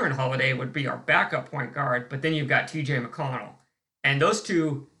guess Aaron Holiday would be our backup point guard, but then you've got TJ McConnell. And those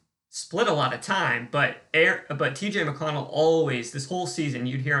two split a lot of time, but TJ McConnell always, this whole season,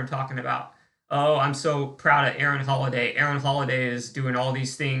 you'd hear him talking about, oh, I'm so proud of Aaron Holiday. Aaron Holiday is doing all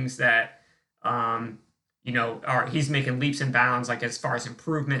these things that, he's making leaps and bounds, like as far as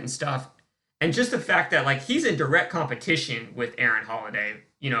improvement and stuff. And just the fact that like he's in direct competition with Aaron Holiday,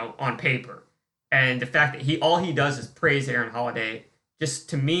 on paper. And the fact that all he does is praise Aaron Holiday, just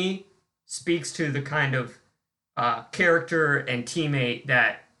to me speaks to the kind of character and teammate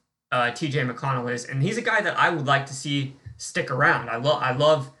that TJ McConnell is. And he's a guy that I would like to see stick around. I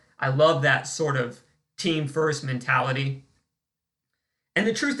love that sort of team first mentality. And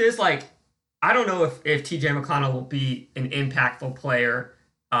the truth is, like, I don't know if TJ McConnell will be an impactful player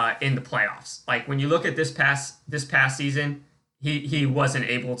in the playoffs. Like when you look at this past season, he wasn't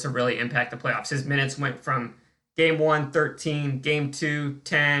able to really impact the playoffs. His minutes went from game 1, 13, game 2,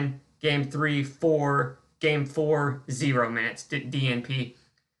 10, game 3, 4, game 4, 0 minutes, DNP.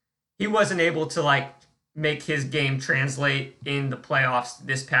 He wasn't able to like make his game translate in the playoffs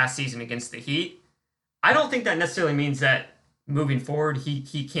this past season against the Heat. I don't think that necessarily means that moving forward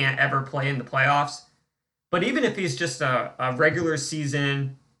he can't ever play in the playoffs. But even if he's just a regular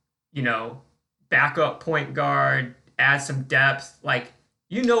season, backup point guard, add some depth, like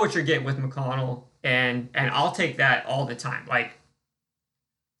what you're getting with McConnell, and I'll take that all the time. Like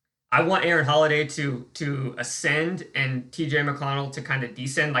I want Aaron Holiday to ascend and TJ McConnell to kind of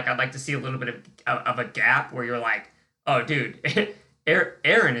descend. Like I'd like to see a little bit of a gap where you're like, oh dude,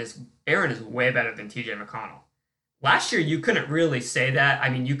 Aaron is way better than TJ McConnell. Last year, you couldn't really say that. I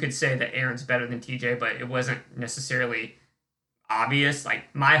mean, you could say that Aaron's better than TJ, but it wasn't necessarily obvious. Like,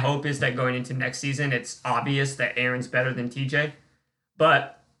 my hope is that going into next season, it's obvious that Aaron's better than TJ.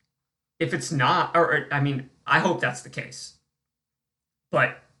 But if it's not, or I mean, I hope that's the case.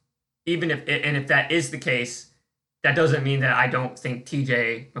 But if that is the case, that doesn't mean that I don't think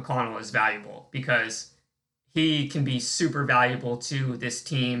TJ McConnell is valuable, because he can be super valuable to this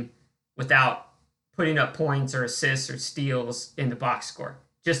team without putting up points or assists or steals in the box score.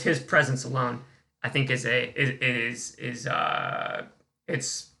 Just his presence alone, I think, it's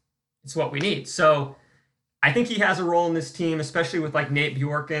what we need. So I think he has a role in this team, especially with like Nate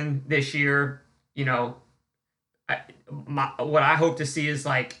Bjorken this year. You know, what I hope to see is,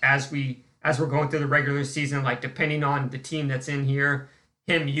 like, as we're going through the regular season, like, depending on the team that's in here,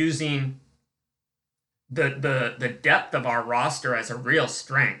 him using the depth of our roster as a real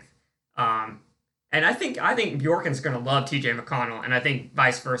strength. And I think Bjorken's going to love TJ McConnell, and I think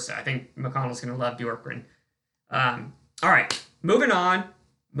vice versa. I think McConnell's going to love Bjorken. All right, moving on.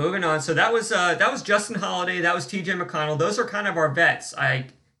 So that was Justin Holiday. That was TJ McConnell. Those are kind of our vets.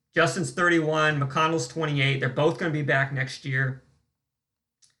 Justin's 31, McConnell's 28. They're both going to be back next year.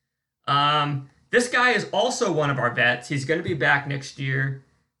 This guy is also one of our vets. He's going to be back next year.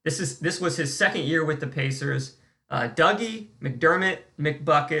 This was his second year with the Pacers. Dougie McDermott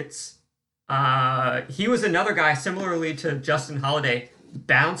McBuckets. He was another guy, similarly to Justin Holiday,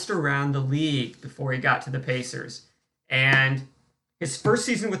 bounced around the league before he got to the Pacers. And his first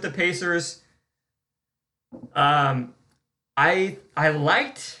season with the Pacers, I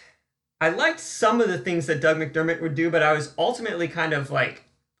liked some of the things that Doug McDermott would do, but I was ultimately kind of like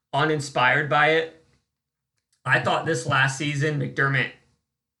uninspired by it. I thought this last season McDermott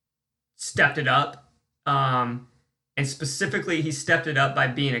stepped it up. And specifically, he stepped it up by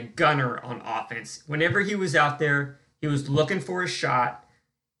being a gunner on offense. Whenever he was out there, he was looking for a shot.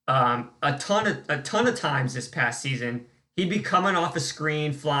 A ton of times this past season, he'd be coming off a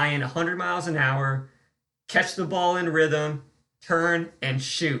screen, flying 100 miles an hour, catch the ball in rhythm, turn, and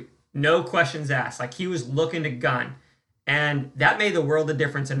shoot. No questions asked. Like, he was looking to gun. And that made the world of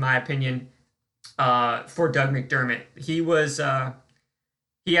difference, in my opinion, for Doug McDermott.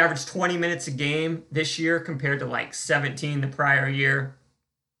 He averaged 20 minutes a game this year compared to like 17 the prior year.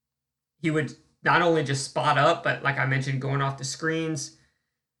 He would not only just spot up, but like I mentioned, going off the screens.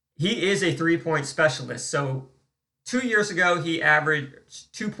 He is a three-point specialist. So 2 years ago, he averaged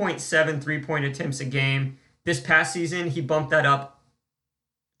 2.7 three-point attempts a game. This past season, he bumped that up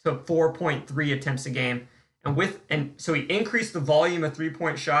to 4.3 attempts a game. And so he increased the volume of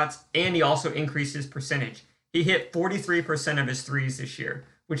three-point shots, and he also increased his percentage. He hit 43% of his threes this year,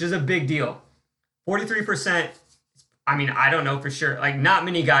 which is a big deal. 43%, I mean, I don't know for sure. Like, not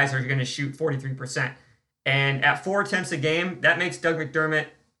many guys are going to shoot 43%. And at 4 attempts a game, that makes Doug McDermott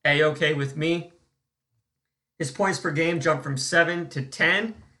A-okay with me. His points per game jumped from 7 to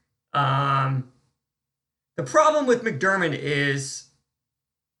 10. The problem with McDermott is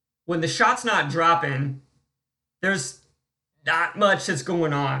when the shot's not dropping, there's not much that's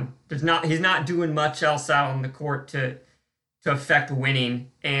going on. He's not doing much else out on the court to affect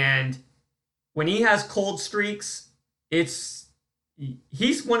winning. And when he has cold streaks, he's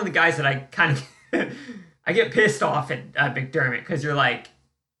one of the guys that I kind of I get pissed off at McDermott, because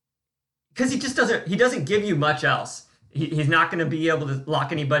he just doesn't give you much else. He's not going to be able to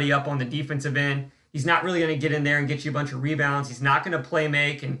lock anybody up on the defensive end. He's not really going to get in there and get you a bunch of rebounds. He's not going to play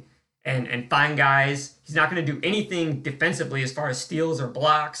make and find guys. He's not going to do anything defensively as far as steals or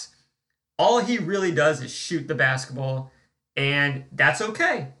blocks. All he really does is shoot the basketball, and that's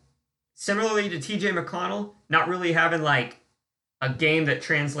okay. Similarly to TJ McConnell, not really having like a game that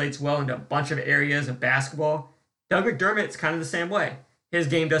translates well into a bunch of areas of basketball, Doug McDermott's kind of the same way. His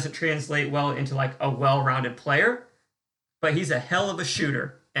game doesn't translate well into like a well-rounded player, but he's a hell of a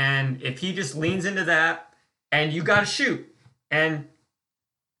shooter. And if he just leans into that, and you got to shoot. And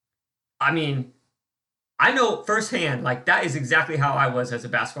I mean, I know firsthand, like, that is exactly how I was as a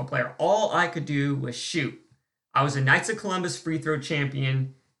basketball player. All I could do was shoot. I was a Knights of Columbus free throw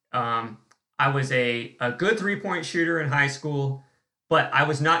champion. I was a good three-point shooter in high school, but I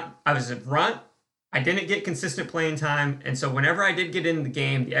was a runt. I didn't get consistent playing time. And so whenever I did get in the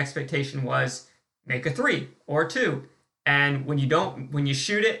game, the expectation was make a 3 or 2. And when you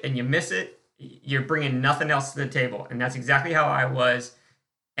shoot it and you miss it, you're bringing nothing else to the table. And that's exactly how I was.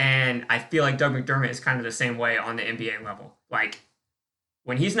 And I feel like Doug McDermott is kind of the same way on the NBA level. Like,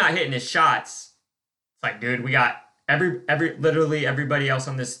 when he's not hitting his shots, it's like, dude, we got literally everybody else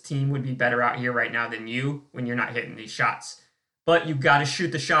on this team would be better out here right now than you when you're not hitting these shots. but you got to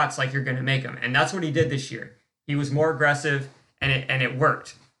shoot the shots like you're going to make them. And that's what he did this year. He was more aggressive, and it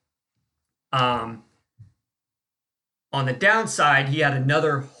worked. On the downside, he had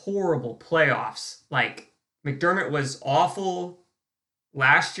another horrible playoffs. Like, McDermott was awful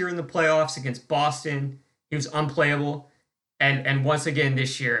last year in the playoffs against Boston. He was unplayable. And once again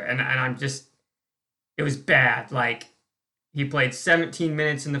this year, and I'm just, it was bad. Like, he played 17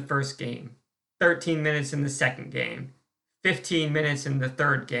 minutes in the first game, 13 minutes in the second game, 15 minutes in the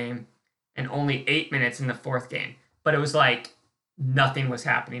third game, and only 8 minutes in the fourth game. But it was like nothing was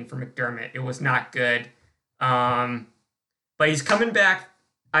happening for McDermott. It was not good. But he's coming back.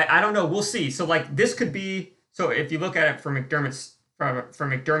 I don't know. We'll see. So like this could be, so if you look at it for McDermott's for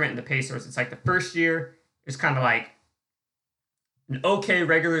McDermott and the Pacers, it's like the first year is kind of like an okay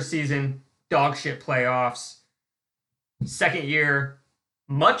regular season, dog shit playoffs. Second year,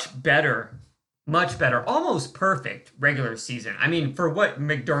 much better, almost perfect regular season. I mean, for what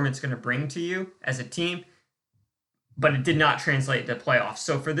McDermott's going to bring to you as a team, but it did not translate to playoffs.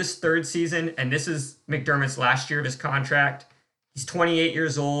 So for this third season, and this is McDermott's last year of his contract, he's 28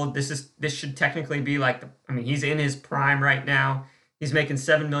 years old. This should technically be like he's in his prime right now. He's making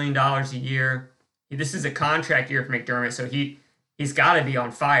 $7 million a year. This is a contract year for McDermott, so he's got to be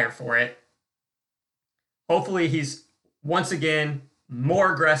on fire for it. Hopefully, he's once again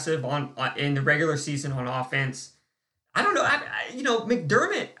more aggressive in the regular season on offense. I don't know.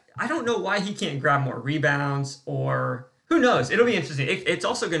 McDermott, I don't know why he can't grab more rebounds, or who knows. It'll be interesting. It's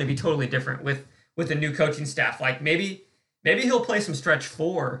also going to be totally different with the new coaching staff. Like maybe he'll play some stretch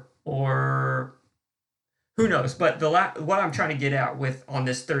four, or who knows. But what I'm trying to get at on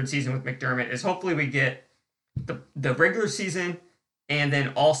this third season with McDermott is hopefully we get the regular season, and then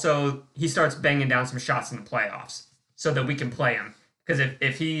also he starts banging down some shots in the playoffs so that we can play him. Because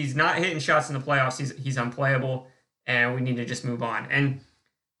if he's not hitting shots in the playoffs, he's unplayable, and we need to just move on. And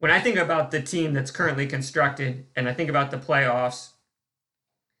when I think about the team that's currently constructed, and I think about the playoffs,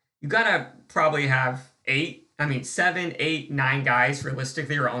 you gotta probably have 7, 8, 9 guys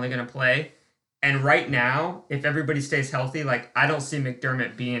realistically are only gonna play. And right now, if everybody stays healthy, like I don't see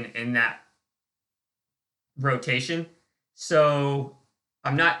McDermott being in that rotation. So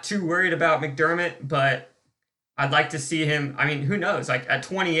I'm not too worried about McDermott, but I'd like to see him. I mean, who knows? Like at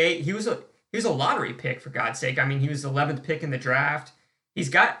 28, he was a lottery pick, for God's sake. I mean, he was the 11th pick in the draft. I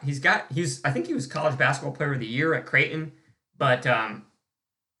think he was college basketball player of the year at Creighton, but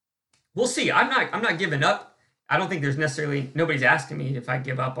we'll see. I'm not giving up. I don't think there's necessarily, nobody's asking me if I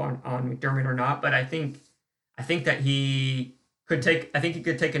give up on McDermott or not, but I think that he could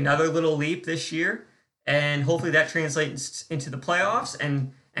take another little leap this year, and hopefully that translates into the playoffs,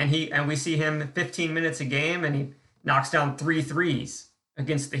 and we see him 15 minutes a game, and he knocks down 3 threes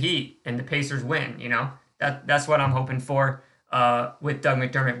against the Heat, and the Pacers win. That's what I'm hoping for with Doug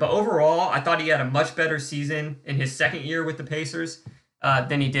McDermott. But overall, I thought he had a much better season in his second year with the Pacers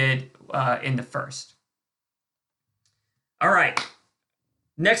than he did in the first. All right,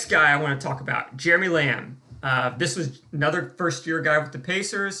 next guy I want to talk about, Jeremy Lamb. This was another first-year guy with the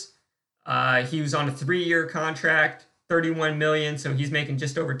Pacers. He was on a 3-year contract, $31 million, so he's making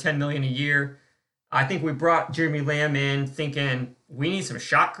just over $10 million a year. I think we brought Jeremy Lamb in thinking we need some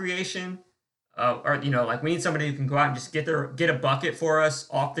shot creation, like we need somebody who can go out and just get a bucket for us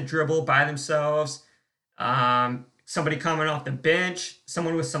off the dribble by themselves. Somebody coming off the bench,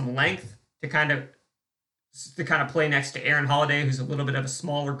 someone with some length to kind of play next to Aaron Holiday, who's a little bit of a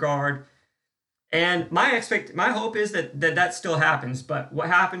smaller guard. And my hope is that still happens. But what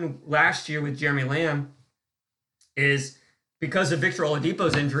happened last year with Jeremy Lamb is because of Victor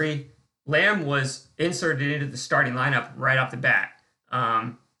Oladipo's injury, Lamb was inserted into the starting lineup right off the bat.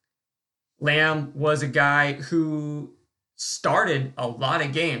 Lamb was a guy who started a lot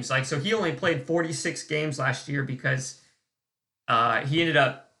of games. So he only played 46 games last year because he ended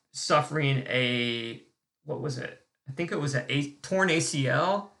up suffering I think it was a torn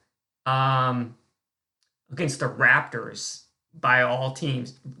ACL against the Raptors by all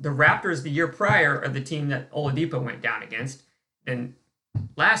teams. The Raptors the year prior are the team that Oladipo went down against. Then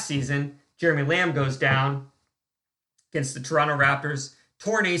last season, Jeremy Lamb goes down against the Toronto Raptors,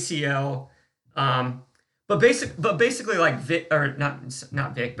 torn ACL. But basically like Vic, or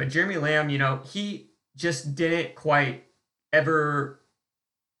not Vic, but Jeremy Lamb, he just didn't quite ever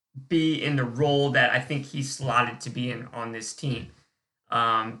be in the role that I think he's slotted to be in on this team,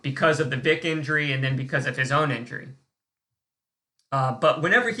 because of the Vic injury and then because of his own injury. But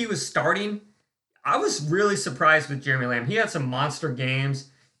whenever he was starting, I was really surprised with Jeremy Lamb. He had some monster games.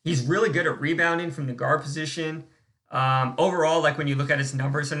 He's really good at rebounding from the guard position. Overall, like when you look at his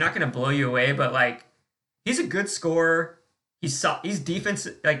numbers, they're not going to blow you away, but like he's a good scorer. he's defense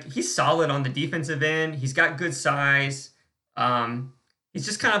like he's solid on the defensive end. He's got good size. He's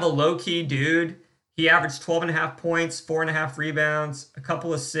just kind of a low key dude. He averaged 12 and a half points, 4.5 rebounds, a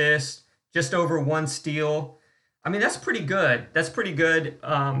couple assists, just over one steal. I mean, that's pretty good. That's pretty good.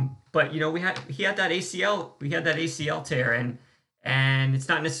 But he had that ACL tear, and it's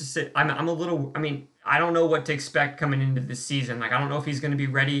not necessary. I'm a little. I mean, I don't know what to expect coming into this season. Like, I don't know if he's going to be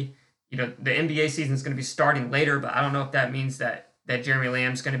ready. The NBA season is going to be starting later, but I don't know if that means that Jeremy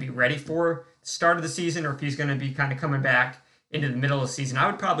Lamb's going to be ready for the start of the season, or if he's going to be kind of coming back into the middle of the season. I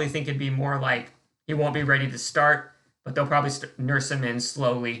would probably think it'd be more like he won't be ready to start, but they'll probably nurse him in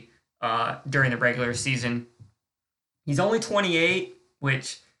slowly during the regular season. He's only 28,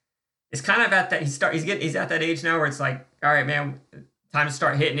 which is kind of at that he's at that age now where it's like, all right, man, time to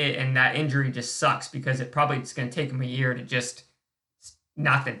start hitting it, and that injury just sucks because it's going to take him a year to just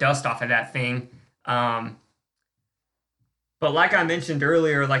knock the dust off of that thing. But like I mentioned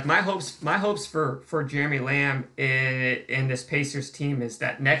earlier, like my hopes for Jeremy Lamb in this Pacers team is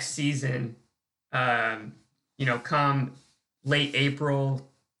that next season, come late April,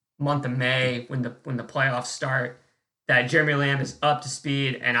 month of May, when the playoffs start, that Jeremy Lamb is up to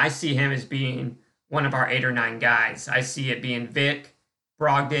speed, and I see him as being one of our 8 or 9 guys. I see it being Vic,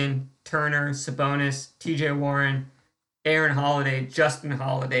 Brogdon, Turner, Sabonis, TJ Warren, Aaron Holiday, Justin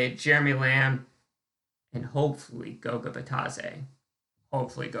Holiday, Jeremy Lamb, and hopefully Goga Bitadze.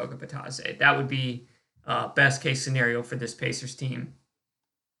 That would be best case scenario for this Pacers team.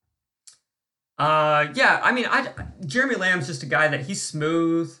 Jeremy Lamb's just a guy that he's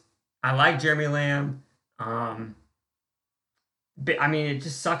smooth. I like Jeremy Lamb. It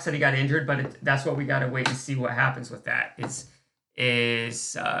just sucks that he got injured, but that's what we got to wait and see what happens with that.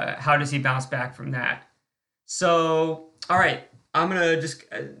 Is how does he bounce back from that? So, all right, I'm going to just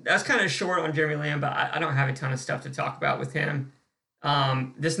that's kind of short on Jeremy Lamb, but I don't have a ton of stuff to talk about with him.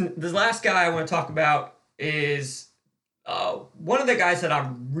 This last guy I want to talk about is one of the guys that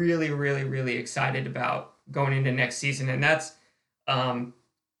I'm really, really, really excited about going into next season, and that's Aaron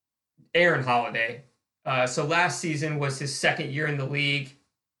Holiday. So last season was his second year in the league.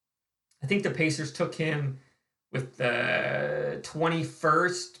 I think the Pacers took him with the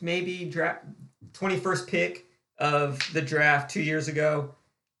 21st pick of the draft 2 years ago.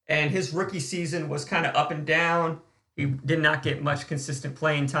 And his rookie season was kind of up and down. He did not get much consistent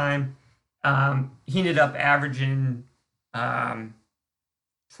playing time. He ended up averaging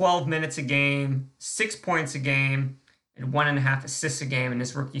 12 minutes a game, 6 points a game, and 1.5 assists a game in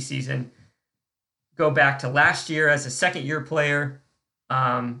his rookie season. Go back to last year as a second-year player,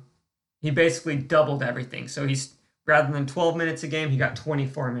 he basically doubled everything. So he's rather than 12 minutes a game, he got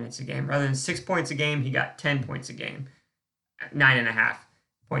 24 minutes a game. Rather than 6 points a game, he got 10 points a game, 9.5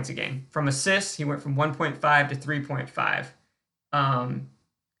 points a game. From assists, he went from 1.5 to 3.5.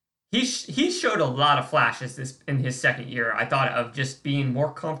 He showed a lot of flashes in his second year. I thought of just being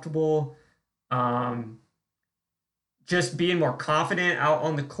more comfortable, just being more confident out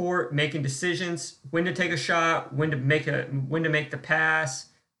on the court, making decisions, when to take a shot, when to make the pass,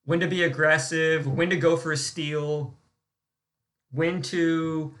 when to be aggressive, when to go for a steal, when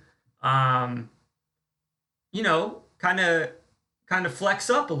to kind of flex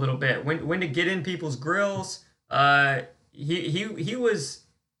up a little bit, when to get in people's grills. He was,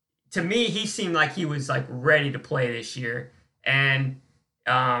 to me, he seemed like he was like ready to play this year, and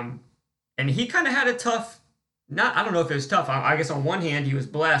he kind of had a tough. I don't know if it was tough. I guess on one hand he was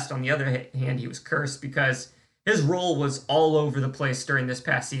blessed. On the other hand he was cursed because his role was all over the place during this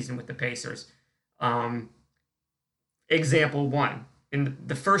past season with the Pacers. Example 1. In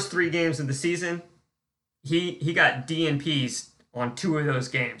the first 3 games of the season, he got DNPs on 2 of those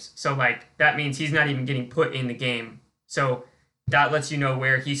games. So like that means he's not even getting put in the game. So that lets you know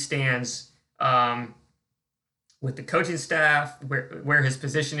where he stands with the coaching staff, where his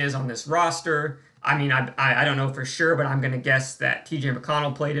position is on this roster. I mean, I don't know for sure, but I'm going to guess that TJ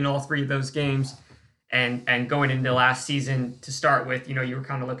McConnell played in all 3 of those games. And going into last season to start with, you were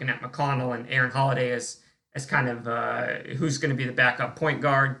kind of looking at McConnell and Aaron Holiday as kind of who's going to be the backup point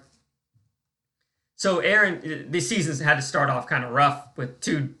guard. So Aaron, this season's had to start off kind of rough with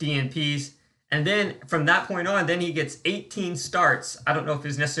 2 DNPs. And then from that point on, then he gets 18 starts. I don't know if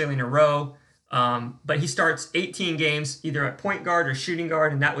it's necessarily in a row, but he starts 18 games either at point guard or shooting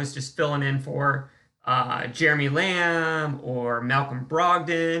guard, and that was just filling in for Jeremy Lamb or Malcolm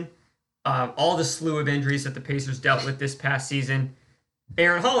Brogdon. All the slew of injuries that the Pacers dealt with this past season.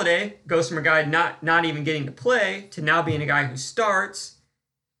 Aaron Holiday goes from a guy not even getting to play to now being a guy who starts.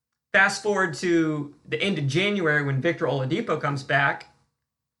 Fast forward to the end of January when Victor Oladipo comes back.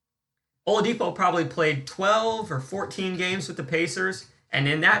 Oladipo probably played 12 or 14 games with the Pacers, and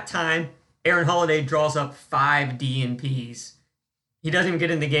in that time, Aaron Holiday draws up 5 DNPs. He doesn't even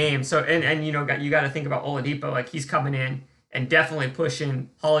get in the game. So and you got to think about Oladipo, like he's coming in and definitely pushing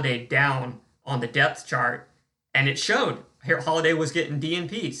Holiday down on the depth chart, and it showed. Holiday was getting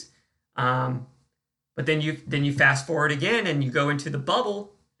DNPs. Um, but then you fast forward again and you go into the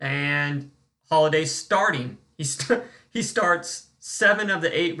bubble and Holiday's starting. He starts 7 of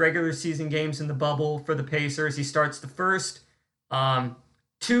the 8 regular season games in the bubble for the Pacers. He starts the first um,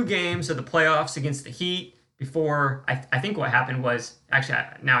 2 games of the playoffs against the Heat before I think what happened was actually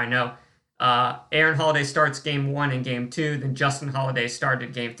now I know Aaron Holiday starts game 1 and game 2. Then Justin Holiday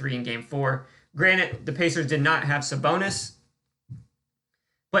started game 3 and game 4. Granted, the Pacers did not have Sabonis,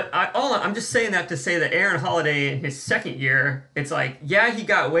 but I'm just saying that to say that Aaron Holiday in his second year, it's like, yeah, he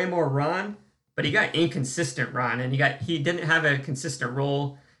got way more run, but he got inconsistent run, and he didn't have a consistent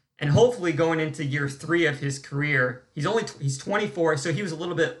role. And hopefully, going into year 3 of his career, he's 24, so he was a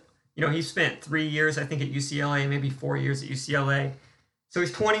little bit, he spent 3 years I think at UCLA, maybe 4 years at UCLA, so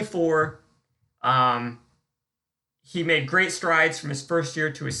he's 24. He made great strides from his first year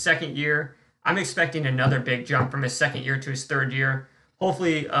to his second year. I'm expecting another big jump from his second year to his third year.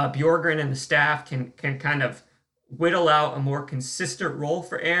 Hopefully, Bjorgren and the staff can kind of whittle out a more consistent role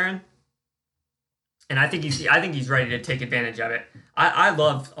for Aaron, and I think he's ready to take advantage of it. I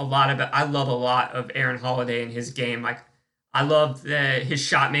love a lot of it. I love a lot of Aaron Holiday and his game. Like I love his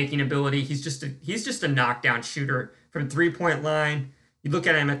shot making ability. He's just a knockdown shooter from 3-point line. You look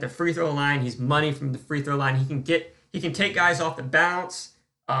at him at the free throw line. He's money from the free throw line. He can take guys off the bounce.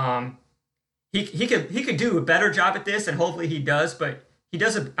 He could do a better job at this, and hopefully he does. But he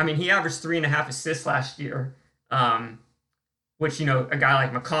does. He averaged 3.5 assists last year, which a guy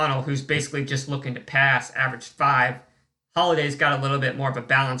like McConnell, who's basically just looking to pass, averaged 5. Holiday's got a little bit more of a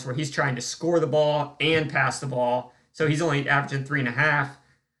balance where he's trying to score the ball and pass the ball, so he's only averaging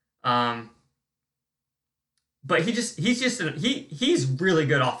 3.5. But he's really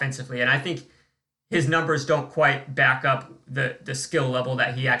good offensively, and I think his numbers don't quite back up the skill level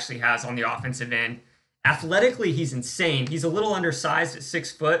that he actually has on the offensive end. Athletically, he's insane. He's a little undersized at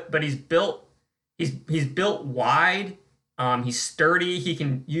 6 foot, but he's built wide. He's sturdy. He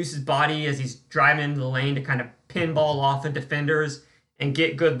can use his body as he's driving into the lane to kind of pinball off the defenders and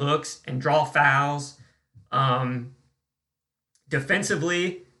get good looks and draw fouls.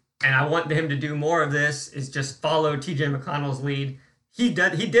 Defensively, and I want him to do more of this, is just follow TJ McConnell's lead. He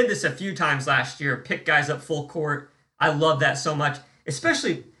did this a few times last year, pick guys up full court. I love that so much,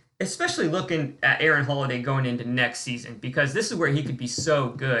 especially looking at Aaron Holiday going into next season, because this is where he could be so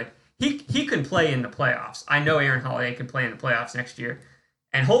good. He can play in the playoffs. I know Aaron Holiday can play in the playoffs next year.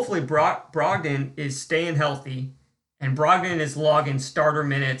 And hopefully Brogdon is staying healthy, and Brogdon is logging starter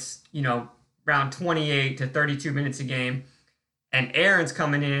minutes, around 28 to 32 minutes a game. And Aaron's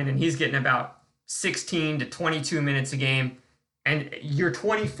coming in, and he's getting about 16 to 22 minutes a game. And you're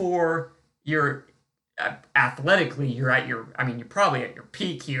 24, you're athletically, you're probably at your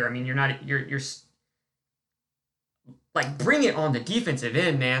peak here. You're like, bring it on the defensive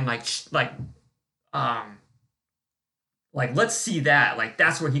end, man. Let's see that. Like,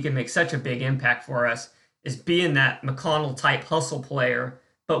 that's where he can make such a big impact for us, is being that McConnell type hustle player,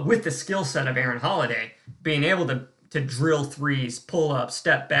 but with the skill set of Aaron Holiday, being able to drill threes, pull up,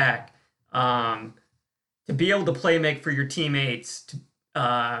 step back, to be able to play make for your teammates.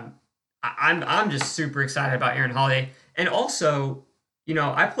 I'm just super excited about Aaron Holiday. And also,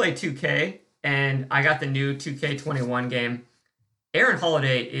 I play 2K, and I got the new 2K21 game. Aaron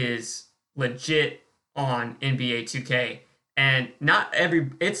Holiday is legit on NBA 2K, and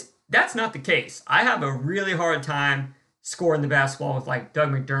that's not the case. I have a really hard time scoring the basketball with like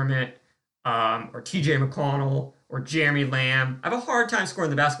Doug McDermott, or TJ McConnell, or Jeremy Lamb. I have a hard time scoring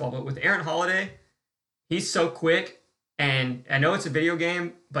the basketball, but with Aaron Holiday, he's so quick, and I know it's a video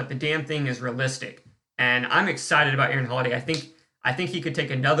game, but the damn thing is realistic. And I'm excited about Aaron Holiday. I think he could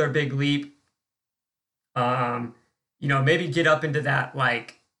take another big leap. Maybe get up into that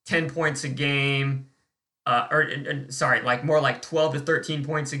like 10 points a game, like more like 12 to 13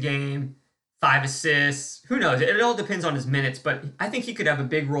 points a game, 5 assists. Who knows? It all depends on his minutes, but I think he could have a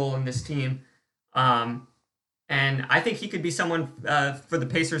big role in this team. And I think he could be someone for the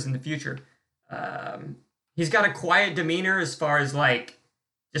Pacers in the future. He's got a quiet demeanor as far as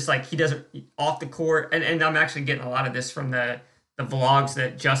he doesn't off the court. And I'm actually getting a lot of this from the vlogs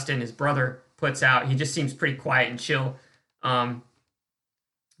that Justin, his brother, puts out. He just seems pretty quiet and chill.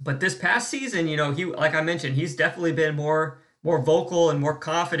 But this past season, he, like I mentioned, he's definitely been more vocal and more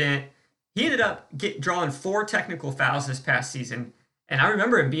confident. He ended up drawing 4 technical fouls this past season. And I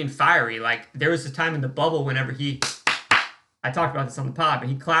remember him being fiery. Like there was a time in the bubble whenever I talked about this on the pod, but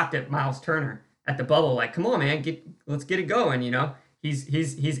he clapped at Miles Turner at the bubble, like, "Come on, man, let's get it going." He's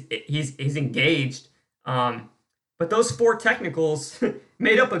engaged. But those 4 technicals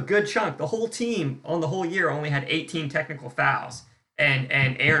made up a good chunk. The whole team on the whole year only had 18 technical fouls, and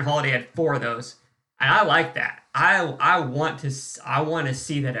Aaron Holiday had 4 of those, and I like that. I want to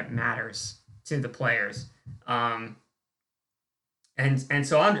see that it matters to the players. And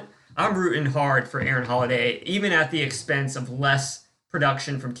so I'm rooting hard for Aaron Holiday, even at the expense of less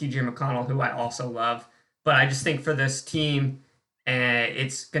production from T.J. McConnell, who I also love. But I just think for this team,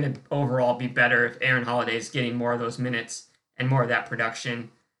 it's going to overall be better if Aaron Holiday is getting more of those minutes and more of that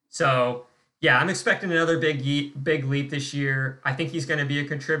production. So yeah, I'm expecting another big leap this year. I think he's going to be a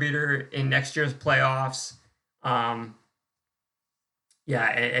contributor in next year's playoffs. Yeah,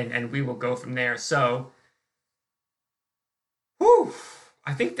 and we will go from there. So, whew,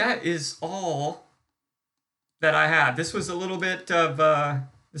 I think that is all that I have. This was a little bit of a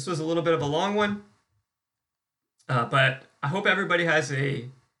long one, but I hope everybody has a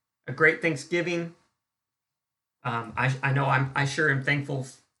great Thanksgiving. I know I sure am thankful.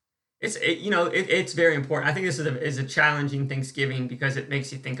 It's very important. I think this is a challenging Thanksgiving because it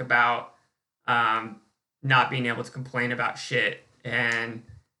makes you think about not being able to complain about shit and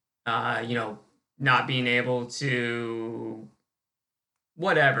not being able to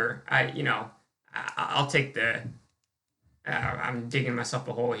whatever. I'll take the. I'm digging myself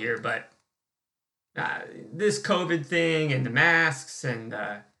a hole here, but this COVID thing and the masks and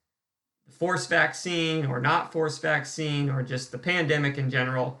the forced vaccine or not forced vaccine or just the pandemic in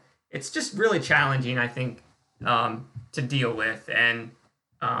general, it's just really challenging, I think, to deal with. And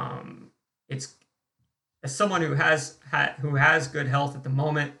it's as someone who has good health at the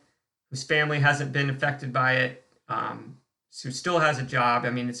moment, whose family hasn't been affected by it, who still has a job. I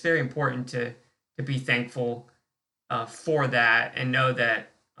mean, it's very important to be thankful for that and know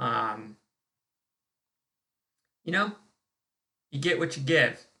that you get what you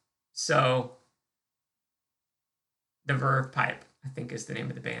give. So the Verve Pipe, I think, is the name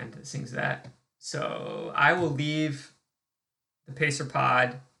of the band that sings that. So I will leave the Pacer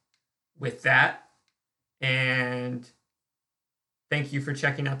Pod with that. And thank you for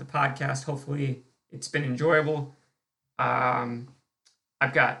checking out the podcast. Hopefully it's been enjoyable.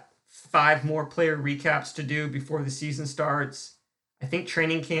 I've got 5 more player recaps to do before the season starts. I think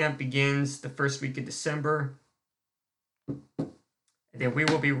training camp begins the first week of December. And then we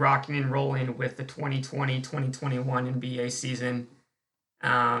will be rocking and rolling with the 2020-2021 NBA season.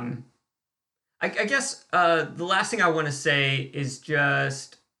 I guess the last thing I want to say is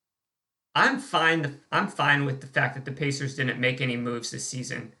just I'm fine with the fact that the Pacers didn't make any moves this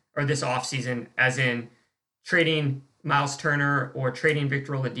season or this offseason, as in trading Miles Turner or trading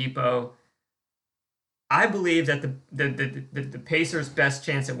Victor Oladipo. I believe that the Pacers' best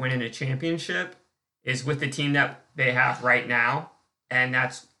chance at winning a championship is with the team that they have right now, and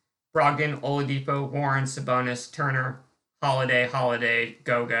that's Brogdon, Oladipo, Warren, Sabonis, Turner, Holiday,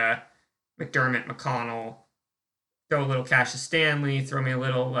 Goga, McDermott, McConnell. Throw a little Cassius Stanley. Throw me a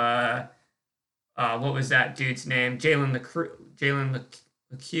little what was that dude's name? Jalen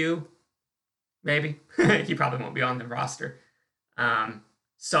LeCue, maybe. He probably won't be on the roster.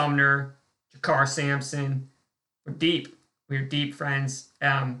 Sumner, Jakar Sampson. We're deep. We're deep, friends.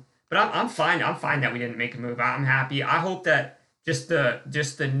 But I'm fine. I'm fine that we didn't make a move. I'm happy. I hope that just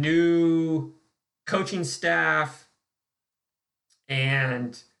the new coaching staff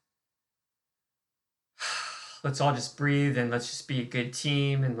and let's all just breathe and let's just be a good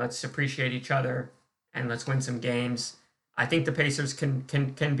team and let's appreciate each other and let's win some games. I think the Pacers can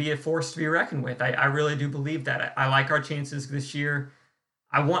be a force to be reckoned with. I really do believe that. I like our chances this year.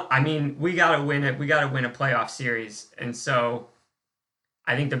 We gotta win it. We gotta win a playoff series, and so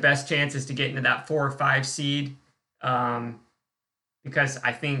I think the best chance is to get into that 4 or 5 seed, because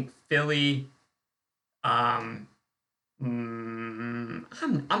I think Philly. I'm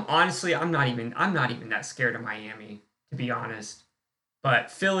honestly I'm not even that scared of Miami, to be honest,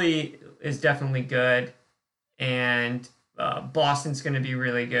 but Philly is definitely good, and Boston's going to be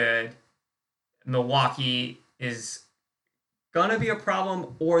really good. Milwaukee is gonna be a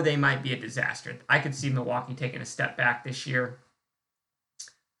problem, or they might be a disaster. I could see Milwaukee taking a step back this year.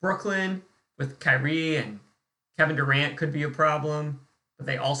 Brooklyn with Kyrie and Kevin Durant could be a problem, but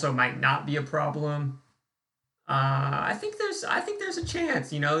they also might not be a problem. I think there's a chance.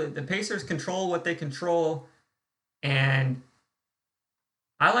 The Pacers control what they control, and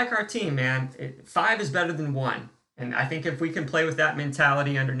I like our team, man. 5 is better than 1, and I think if we can play with that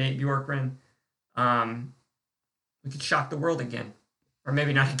mentality under Nate Bjorkgren, we could shock the world again. or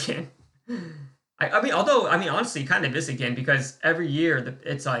maybe not again. I mean, honestly, kind of is again because every year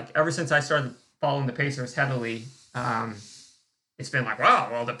it's like ever since I started following the Pacers heavily, um, it's been like, wow,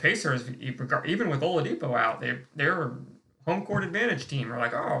 well, the Pacers, even with Oladipo out, they're a home court advantage team. Or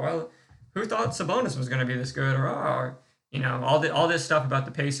like, oh, well, who thought Sabonis was going to be this good? Or all this stuff about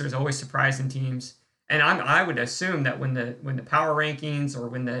the Pacers always surprising teams. And I would assume that when the power rankings or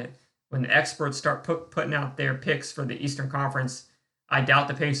when the experts start putting out their picks for the Eastern Conference, I doubt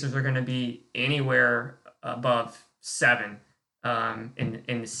the Pacers are going to be anywhere above 7 in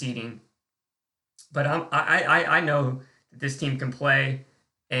the seeding. But I know that this team can play,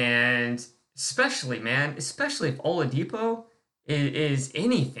 and especially if Oladipo is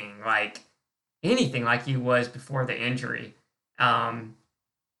anything like he was before the injury. Um,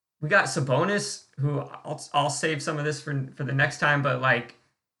 we got Sabonis, who I'll save some of this for the next time, but like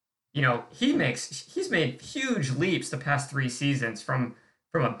he's made huge leaps the past 3 seasons from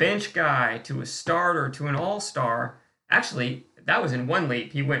a bench guy to a starter to an all-star. Actually, that was in one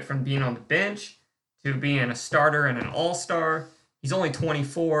leap. He went from being on the bench to being a starter and an all-star. He's only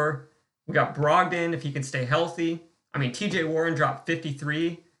 24. We got Brogdon if he can stay healthy. I mean, TJ Warren dropped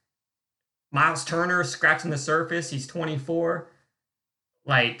 53. Miles Turner scratching the surface. He's 24.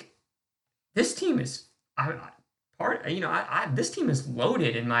 Like this team is this team is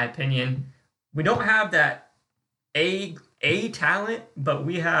loaded in my opinion. We don't have that A talent, but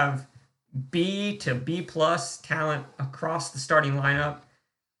we have B to B plus talent across the starting lineup,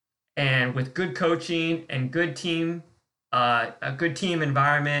 and with good coaching and a good team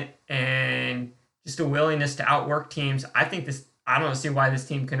environment, and just a willingness to outwork teams. I don't see why this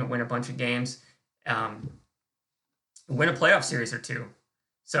team couldn't win a bunch of games, um, win a playoff series or two.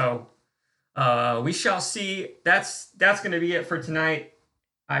 So we shall see. That's going to be it for tonight.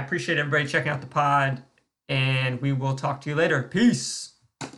 I appreciate everybody checking out the pod, and we will talk to you later. Peace.